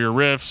slightly heavier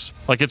riffs.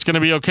 Like, it's going to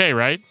be okay,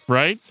 right?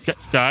 Right,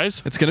 guys?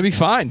 It's going to be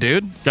fine,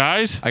 dude.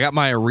 Guys? I got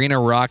my arena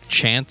rock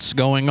chants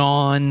going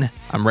on.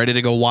 I'm ready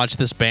to go watch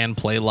this band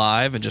play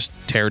live and just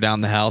tear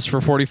down the house for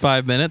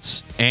 45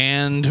 minutes.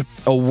 And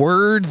a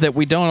word that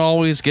we don't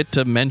always get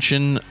to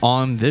mention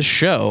on this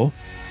show,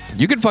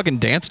 you can fucking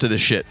dance to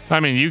this shit. I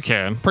mean, you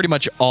can. Pretty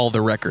much all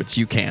the records,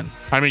 you can.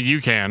 I mean,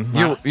 you can.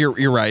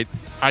 You're right.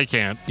 I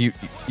can't. You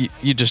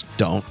just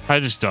don't.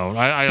 I just don't.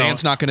 I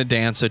Dan's not going to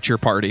dance at your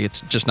party.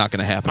 It's just not going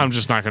to happen. I'm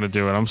just not going to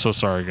do it. I'm so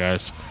sorry,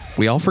 guys.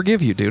 We all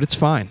forgive you, dude. It's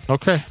fine.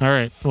 Okay. All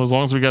right. Well, as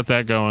long as we got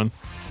that going.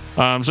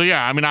 So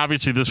yeah, I mean,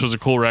 obviously this was a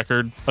cool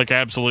record, like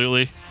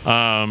absolutely.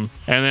 And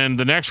then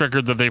the next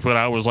record that they put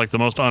out was like the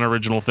most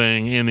unoriginal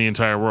thing in the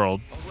entire world.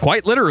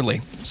 Quite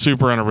literally.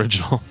 Super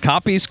unoriginal.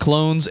 Copies,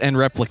 Clones, and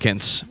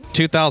Replicants,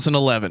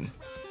 2011.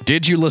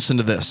 Did you listen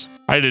to this?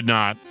 I did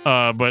not,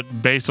 but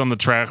based on the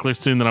track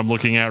listing that I'm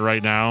looking at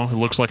right now, it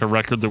looks like a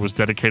record that was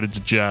dedicated to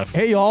Jeff.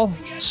 Hey, y'all.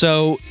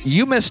 So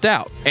you missed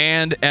out.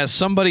 And as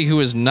somebody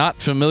who is not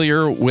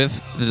familiar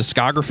with the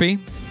discography,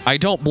 I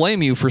don't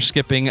blame you for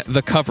skipping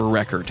the cover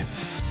record.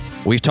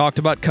 We've talked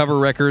about cover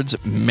records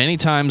many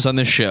times on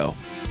this show.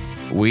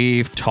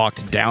 We've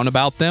talked down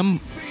about them.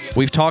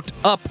 We've talked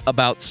up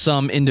about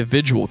some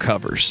individual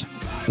covers.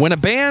 When a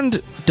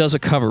band does a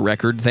cover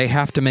record, they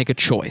have to make a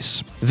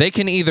choice. They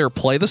can either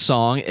play the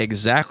song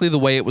exactly the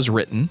way it was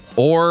written,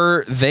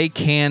 or they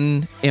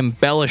can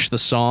embellish the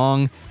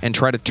song and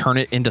try to turn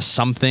it into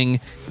something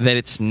that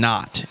it's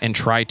not, and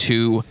try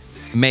to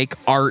make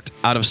art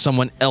out of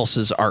someone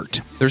else's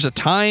art. There's a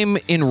time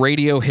in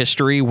radio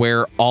history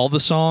where all the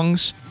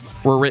songs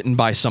were written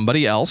by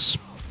somebody else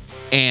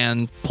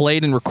and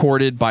played and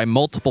recorded by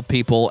multiple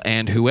people,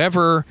 and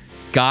whoever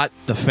got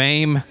the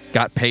fame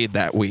got paid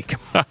that week.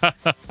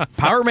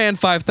 Power Man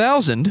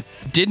 5000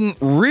 didn't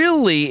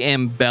really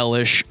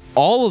embellish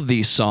all of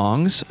these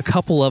songs. A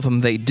couple of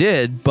them they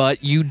did,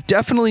 but you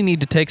definitely need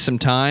to take some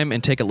time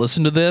and take a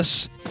listen to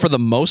this. For the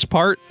most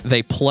part,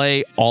 they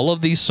play all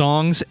of these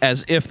songs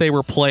as if they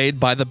were played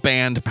by the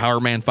band Power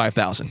Man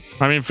 5000.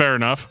 I mean, fair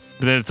enough.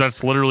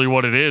 That's literally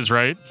what it is,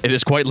 right? It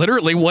is quite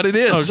literally what it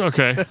is. Oh,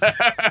 okay.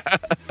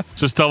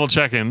 Just double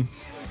checking.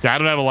 Yeah, I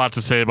don't have a lot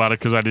to say about it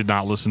because I did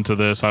not listen to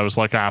this. I was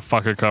like,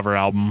 fuck a cover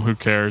album. Who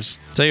cares?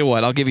 Tell you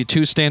what, I'll give you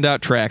two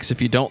standout tracks.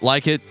 If you don't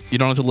like it, you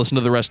don't have to listen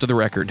to the rest of the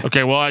record.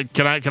 Okay, well,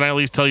 can I at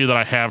least tell you that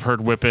I have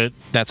heard Whip It?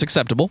 That's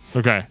acceptable.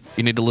 Okay.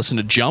 You need to listen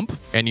to Jump,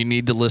 and you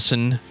need to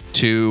listen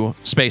to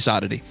Space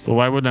Oddity. Well,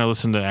 why wouldn't I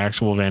listen to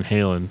actual Van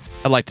Halen?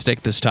 I'd like to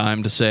take this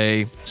time to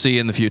say, see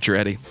you in the future,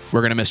 Eddie.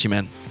 We're going to miss you,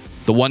 man.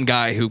 The one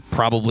guy who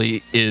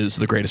probably is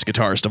the greatest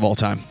guitarist of all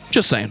time.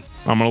 Just saying.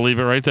 I'm going to leave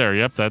it right there.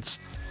 Yep,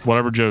 that's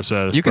whatever Joe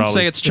says. You can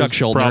say it's Chuck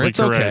Schuldiner. It's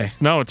correct. Okay.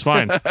 No, it's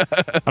fine.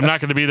 I'm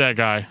not going to be that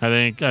guy. I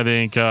think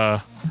Eddie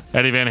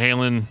Van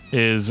Halen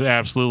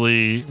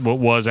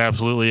was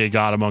absolutely a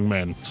god among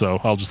men. So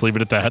I'll just leave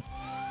it at that.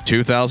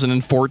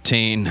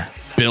 2014.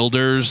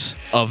 Builders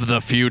of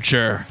the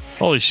future.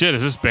 Holy shit,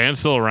 is this band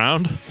still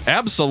around?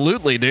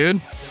 Absolutely,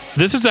 dude.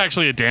 This is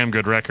actually a damn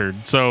good record.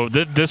 So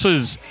this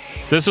was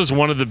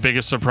one of the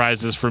biggest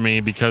surprises for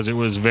me because it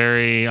was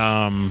very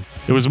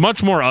it was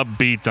much more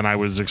upbeat than I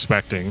was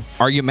expecting.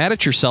 Are you mad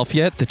at yourself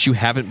yet that you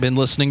haven't been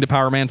listening to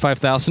Power Man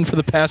 5000 for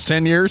the past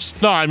 10 years?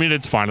 No, I mean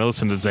it's fine. I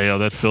listen to Zayo.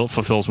 That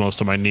fulfills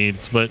most of my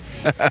needs, but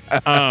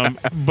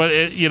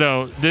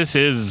this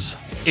is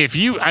if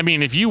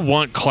you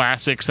want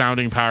classic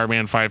sounding Power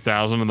Man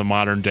 5000 in the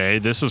modern day,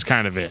 this is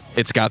kind of it.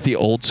 It's got the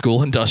old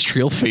school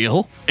industrial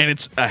feel, and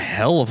it's a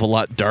hell of a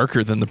lot darker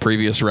than the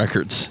previous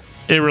records.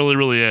 It really,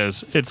 really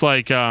is. It's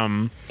like,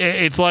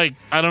 it's like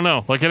I don't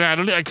know. Like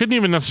I couldn't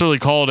even necessarily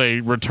call it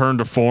a return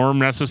to form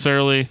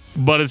necessarily,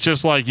 but it's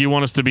just like you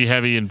want us to be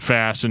heavy and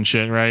fast and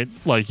shit, right?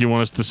 Like you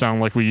want us to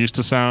sound like we used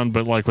to sound,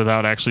 but like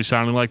without actually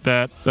sounding like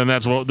that. Then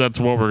that's what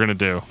we're gonna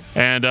do.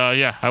 And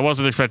yeah, I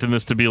wasn't expecting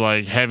this to be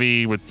like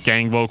heavy with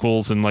gang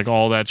vocals and like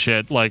all that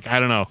shit. Like I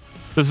don't know.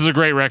 This is a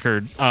great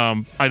record.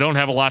 I don't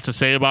have a lot to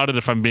say about it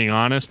if I'm being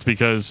honest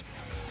because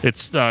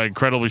it's an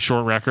incredibly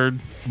short record,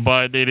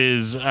 but it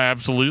is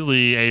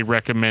absolutely a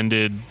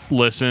recommended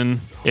listen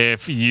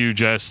if you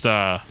just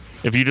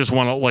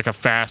want like a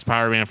fast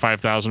Power Man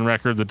 5000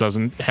 record that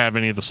doesn't have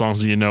any of the songs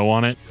that you know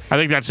on it. I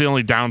think that's the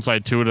only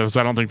downside to it is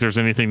I don't think there's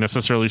anything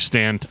necessarily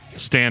stand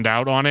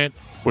out on it,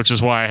 which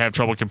is why I have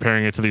trouble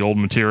comparing it to the old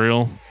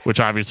material, which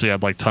obviously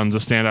had like tons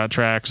of standout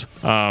tracks.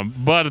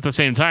 But at the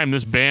same time,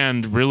 this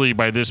band really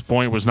by this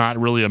point was not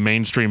really a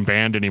mainstream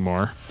band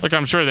anymore. Like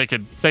I'm sure they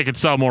could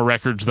sell more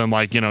records than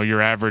like,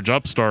 your average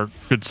upstart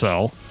could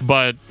sell.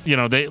 But,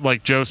 they,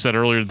 like Joe said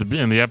earlier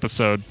in the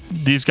episode,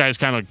 these guys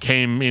kind of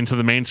came into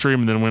the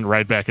mainstream and then went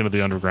right back into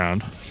the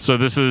underground. So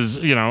this is,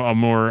 a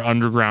more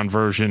underground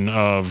version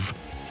of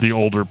the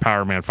older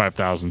Power Man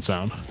 5000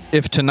 sound.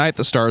 If Tonight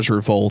the Stars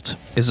Revolt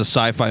is a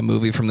sci-fi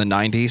movie from the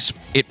 90s,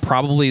 it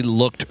probably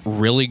looked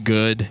really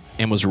good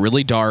and was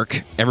really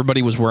dark.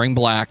 Everybody was wearing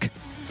black,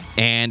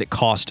 and it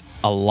cost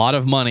a lot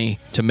of money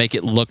to make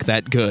it look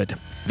that good.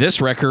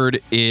 This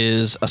record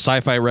is a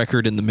sci-fi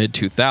record in the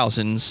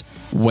mid-2000s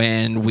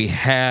when we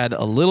had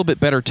a little bit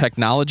better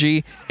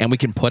technology and we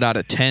can put out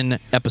a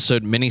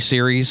 10-episode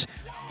miniseries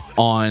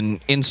on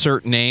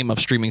insert name of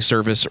streaming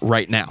service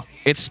right now.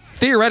 It's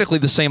theoretically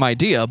the same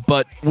idea,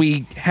 but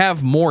we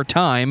have more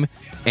time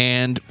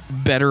and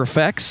better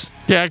effects.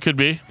 Yeah, it could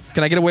be.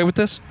 Can I get away with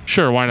this?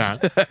 Sure, why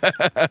not?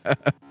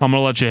 I'm going to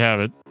let you have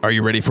it. Are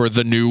you ready for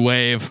the new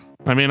wave?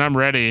 I mean, I'm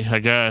ready, I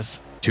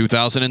guess.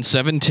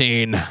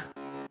 2017.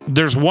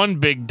 There's one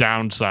big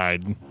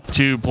downside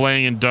to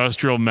playing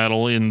industrial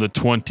metal in the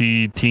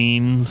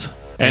 20-teens.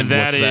 And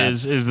that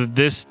is that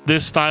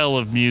this style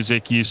of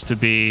music used to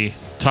be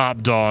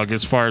top dog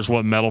as far as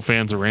what metal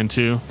fans are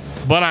into.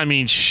 But I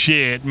mean,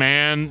 shit,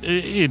 man.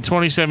 In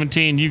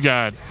 2017, you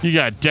got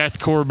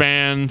deathcore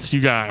bands,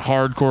 you got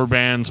hardcore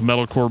bands,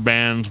 metalcore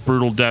bands,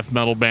 brutal death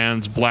metal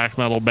bands, black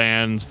metal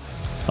bands,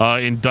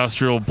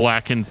 industrial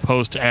black and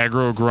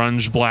post-aggro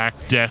grunge black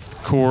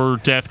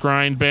deathcore death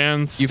grind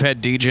bands. You've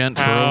had Degent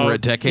for over a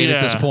decade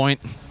at this point.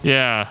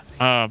 Yeah.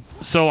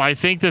 So I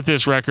think that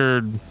this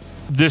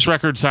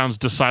record sounds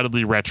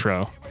decidedly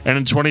retro. And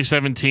in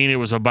 2017, it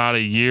was about a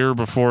year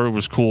before it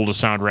was cool to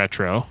sound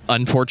retro.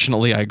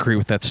 Unfortunately, I agree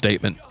with that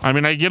statement. I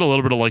mean, I get a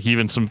little bit of like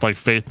even some like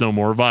Faith No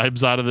More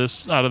vibes out of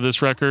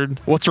this record.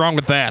 What's wrong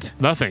with that?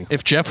 Nothing.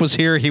 If Jeff was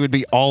here, he would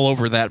be all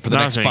over that for the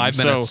next 5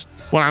 minutes. So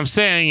what I'm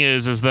saying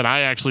is that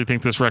I actually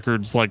think this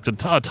record's like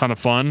a ton of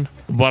fun,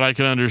 but I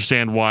can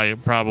understand why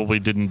it probably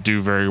didn't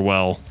do very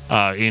well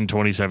in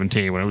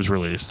 2017 when it was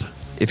released.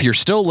 If you're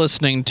still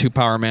listening to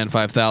Power Man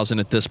 5000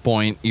 at this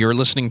point, you're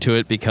listening to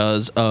it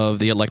because of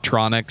the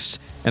electronics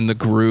and the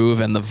groove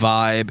and the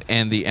vibe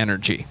and the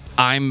energy.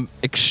 I'm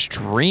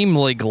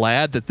extremely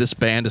glad that this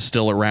band is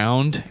still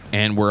around,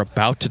 and we're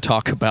about to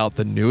talk about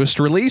the newest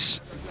release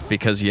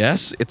because,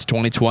 yes, it's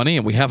 2020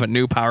 and we have a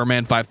new Power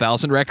Man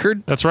 5000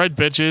 record. That's right,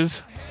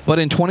 bitches. But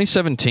in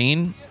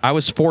 2017, I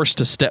was forced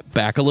to step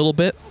back a little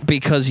bit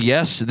because,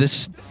 yes,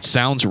 this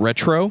sounds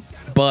retro,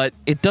 but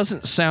it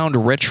doesn't sound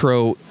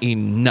retro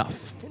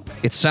enough.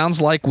 It sounds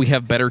like we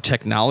have better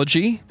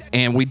technology,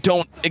 and we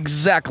don't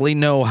exactly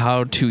know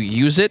how to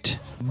use it,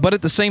 but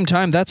at the same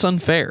time, that's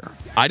unfair.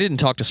 I didn't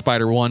talk to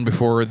Spider One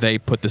before they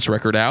put this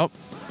record out.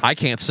 I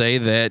can't say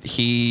that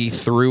he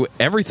threw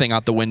everything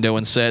out the window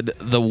and said,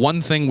 the one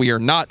thing we are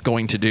not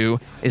going to do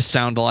is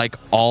sound like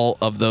all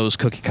of those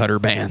cookie cutter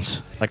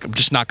bands. Like, I'm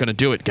just not going to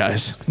do it,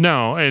 guys.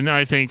 No, and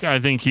I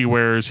think he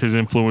wears his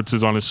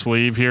influences on his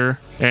sleeve here,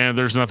 and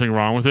there's nothing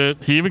wrong with it.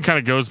 He even kind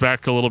of goes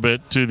back a little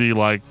bit to the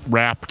like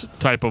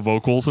rapped type of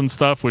vocals and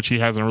stuff, which he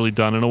hasn't really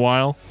done in a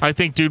while. I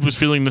think dude was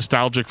feeling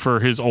nostalgic for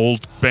his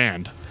old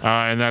band,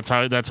 and that's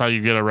how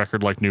you get a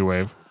record like New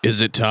Wave.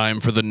 Is it time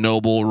for the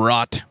noble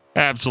rot?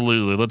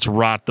 Absolutely. Let's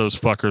rot those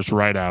fuckers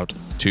right out.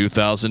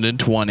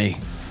 2020.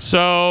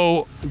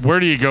 So, where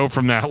do you go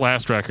from that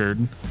last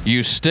record?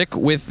 You stick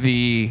with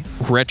the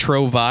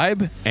retro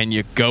vibe, and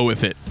you go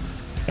with it.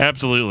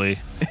 Absolutely.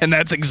 And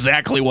that's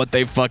exactly what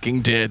they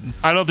fucking did.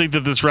 I don't think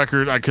that this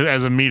record,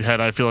 as a meathead,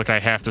 I feel like I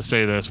have to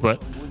say this,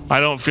 but I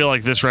don't feel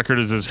like this record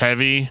is as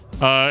heavy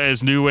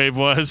as New Wave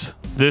was.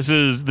 This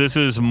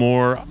is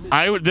more.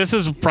 This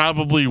is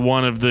probably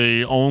one of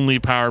the only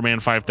Power Man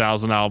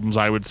 5000 albums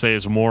I would say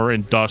is more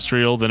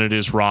industrial than it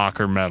is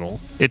rock or metal.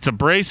 It's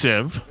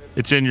abrasive,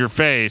 it's in your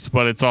face,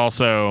 but it's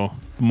also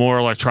more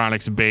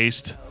electronics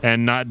based,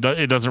 and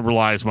it doesn't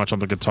rely as much on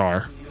the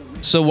guitar.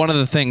 So one of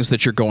the things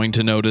that you're going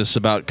to notice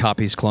about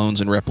Copies,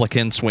 Clones, and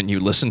Replicants when you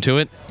listen to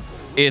it,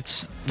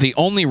 it's the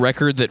only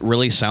record that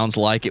really sounds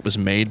like it was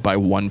made by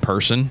one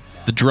person.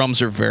 The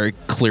drums are very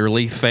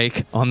clearly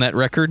fake on that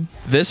record.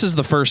 This is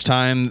the first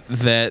time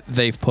that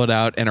they've put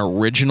out an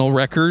original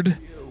record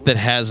that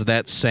has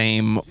that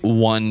same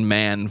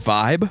one-man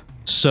vibe.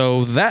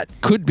 So that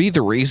could be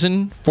the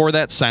reason for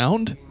that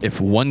sound.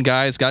 If one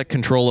guy's got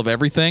control of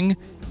everything,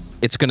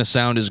 it's going to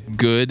sound as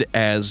good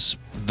as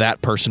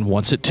that person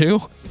wants it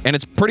to. And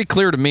it's pretty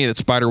clear to me that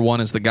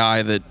Spider-One is the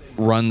guy that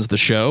runs the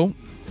show.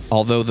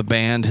 Although the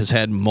band has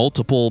had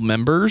multiple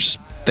members,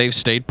 they've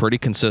stayed pretty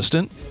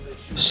consistent.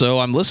 So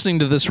I'm listening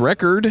to this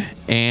record,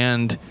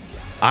 and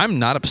I'm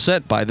not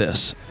upset by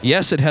this.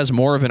 Yes, it has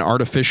more of an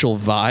artificial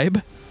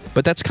vibe,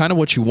 but that's kind of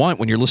what you want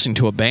when you're listening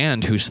to a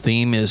band whose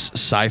theme is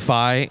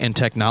sci-fi and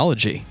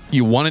technology.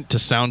 You want it to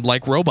sound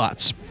like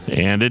robots.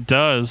 And it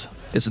does.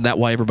 Isn't that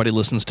why everybody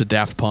listens to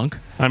Daft Punk?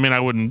 I mean, I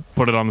wouldn't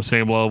put it on the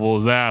same level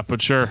as that,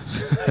 but sure.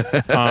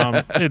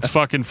 It's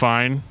fucking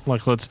fine.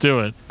 Like, let's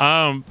do it.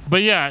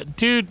 But yeah,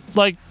 dude,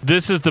 like,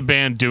 this is the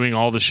band doing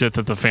all the shit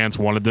that the fans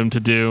wanted them to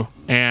do.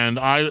 And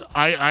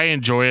I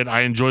enjoy it.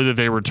 I enjoy that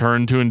they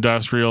returned to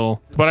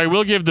industrial. But I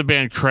will give the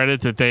band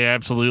credit that they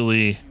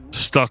absolutely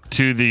stuck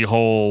to the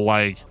whole,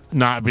 like,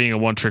 not being a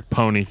one-trick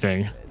pony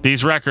thing.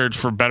 These records,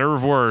 for better or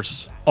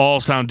worse, all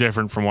sound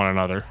different from one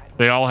another.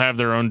 They all have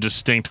their own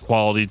distinct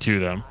quality to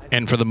them.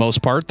 And for the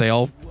most part, they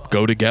all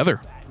go together.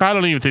 I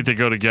don't even think they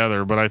go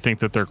together, but I think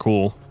that they're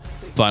cool.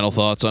 Final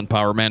thoughts on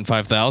Power Man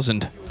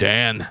 5000.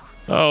 Dan.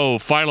 Oh,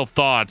 final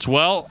thoughts.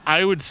 Well,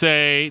 I would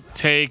say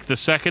take the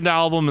second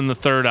album and the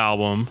third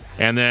album,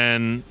 and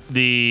then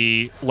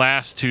the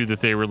last two that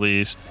they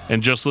released,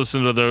 and just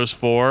listen to those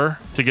four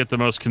to get the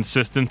most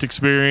consistent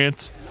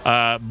experience.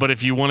 But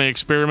if you want to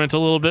experiment a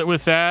little bit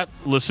with that,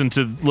 listen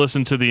to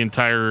the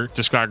entire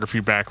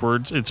discography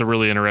backwards. It's a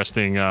really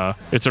interesting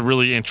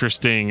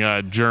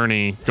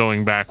journey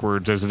going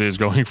backwards as it is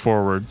going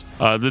forwards.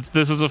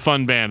 This is a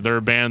fun band. They're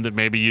a band that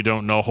maybe you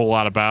don't know a whole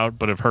lot about,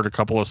 but have heard a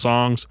couple of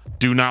songs.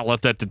 Do not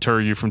let that deter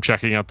you from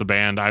checking out the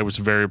band. I was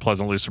very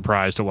pleasantly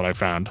surprised at what I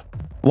found.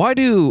 Why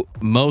do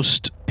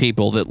most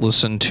people that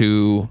listen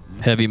to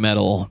heavy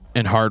metal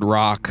and hard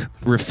rock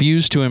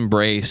refuse to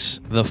embrace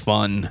the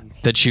fun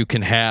that you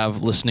can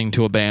have listening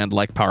to a band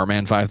like Power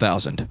Man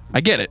 5000?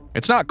 I get it.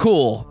 It's not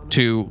cool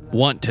to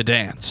want to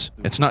dance.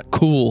 It's not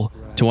cool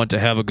to want to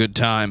have a good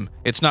time.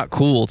 It's not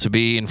cool to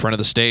be in front of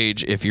the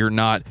stage if you're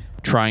not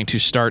trying to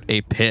start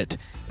a pit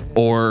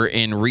or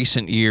in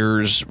recent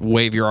years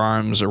wave your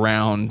arms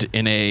around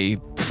in a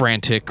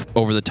frantic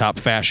over-the-top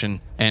fashion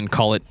and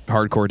call it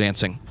hardcore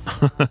dancing.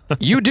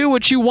 You do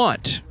what you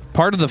want.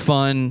 Part of the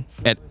fun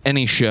at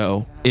any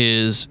show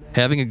is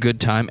having a good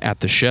time at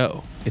the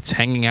show. It's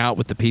hanging out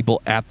with the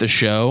people at the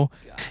show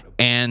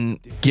and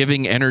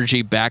giving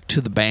energy back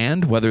to the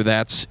band, whether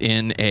that's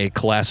in a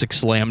classic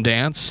slam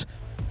dance,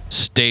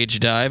 stage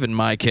dive in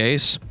my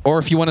case, or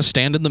if you want to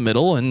stand in the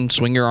middle and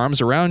swing your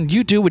arms around,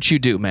 you do what you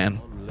do,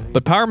 man.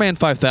 But Power Man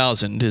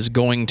 5000 is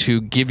going to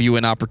give you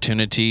an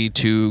opportunity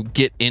to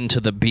get into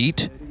the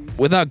beat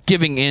without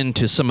giving in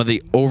to some of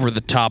the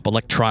over-the-top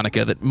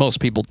electronica that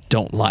most people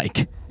don't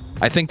like.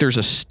 I think there's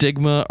a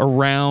stigma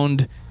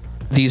around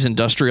these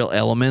industrial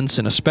elements,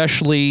 and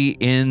especially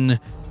in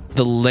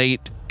the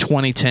late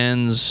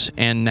 2010s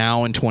and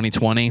now in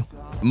 2020,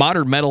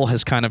 modern metal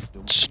has kind of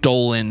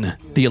stolen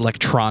the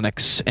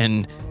electronics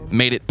and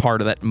made it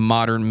part of that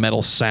modern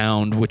metal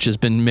sound, which has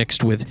been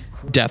mixed with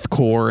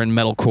deathcore and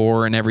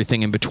metalcore and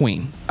everything in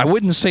between. I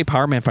wouldn't say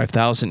Power Man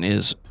 5000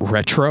 is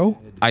retro.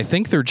 I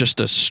think they're just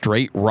a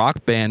straight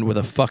rock band with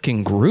a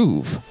fucking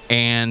groove.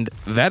 And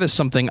that is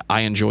something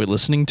I enjoy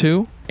listening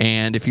to.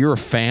 And if you're a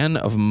fan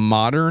of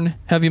modern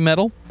heavy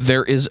metal,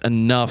 there is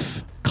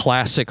enough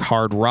classic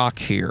hard rock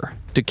here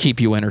to keep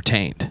you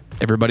entertained.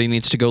 Everybody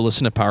needs to go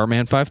listen to Power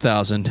Man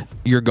 5000.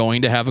 You're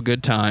going to have a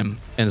good time,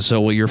 and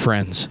so will your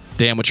friends.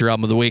 Dan, what's your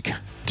album of the week?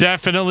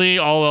 Definitely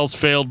All Else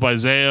Failed by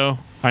Zao.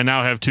 I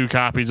now have 2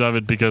 copies of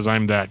it because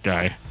I'm that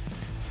guy.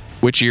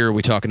 Which year are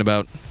we talking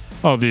about?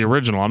 Oh, the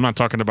original. I'm not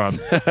talking about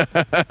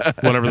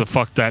whatever the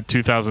fuck that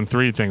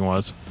 2003 thing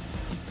was.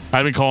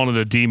 I've been calling it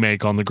a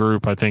D-make on the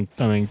group. I think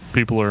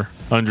people are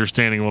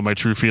understanding what my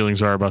true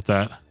feelings are about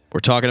that.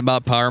 We're talking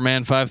about Power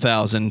Man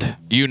 5000.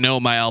 You know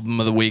my album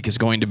of the week is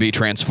going to be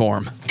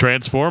Transform.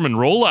 Transform and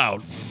roll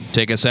out.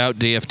 Take us out,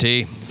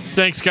 DFT.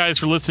 Thanks, guys,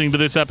 for listening to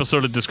this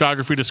episode of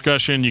Discography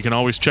Discussion. You can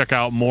always check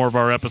out more of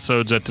our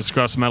episodes at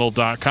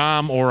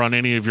discussmetal.com or on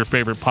any of your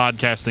favorite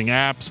podcasting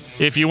apps.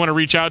 If you want to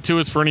reach out to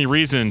us for any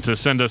reason, to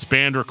send us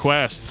band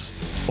requests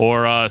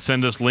or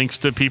send us links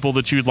to people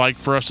that you'd like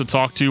for us to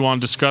talk to on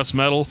Discuss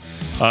Metal,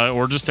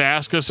 or just to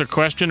ask us a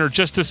question or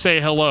just to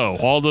say hello,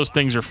 all those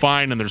things are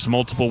fine, and there's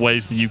multiple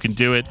ways that you can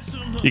do it.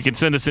 You can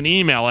send us an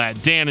email at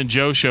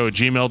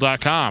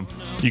danandjoeshow@gmail.com.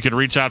 You can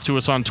reach out to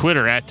us on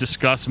Twitter at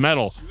Discuss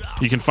Metal.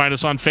 You can find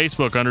us on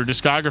Facebook under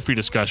Discography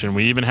Discussion.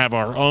 We even have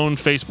our own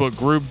Facebook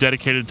group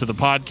dedicated to the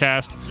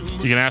podcast.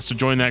 You can ask to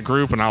join that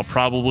group, and I'll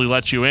probably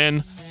let you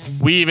in.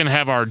 We even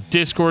have our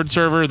Discord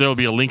server. There will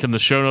be a link in the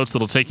show notes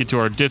that'll take you to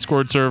our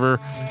Discord server,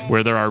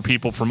 where there are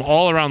people from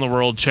all around the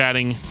world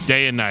chatting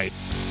day and night.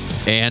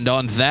 And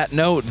on that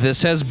note,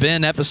 this has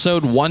been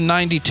episode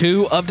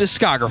 192 of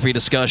Discography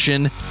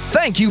Discussion.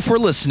 Thank you for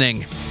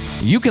listening.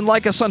 You can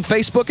like us on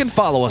Facebook and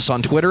follow us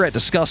on Twitter at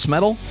Discuss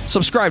Metal.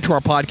 Subscribe to our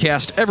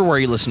podcast everywhere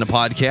you listen to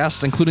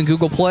podcasts, including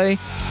Google Play,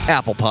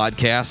 Apple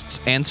Podcasts,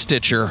 and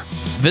Stitcher.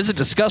 Visit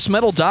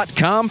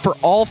DiscussMetal.com for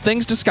all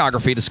things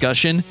discography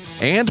discussion.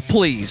 And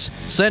please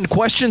send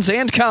questions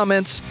and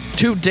comments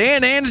to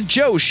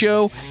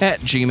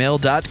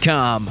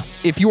danandjoeshow@gmail.com.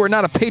 If you are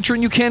not a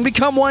patron, you can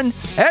become one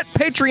at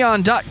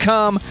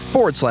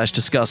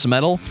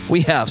patreon.com/DiscussMetal.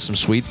 We have some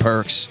sweet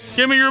perks.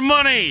 Give me your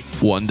money!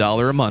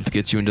 $1 a month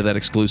gets you into that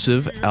exclusive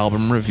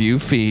album review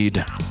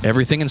feed.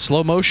 Everything in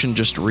slow motion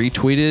just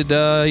retweeted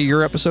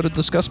your episode of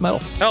Discuss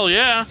Metal. Hell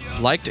yeah.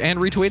 Liked and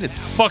retweeted.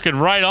 Fucking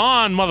right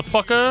on,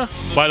 motherfucker.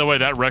 By the way,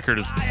 that record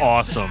is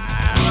awesome.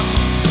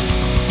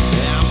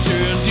 I'm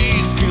sure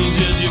these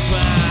cruises you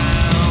find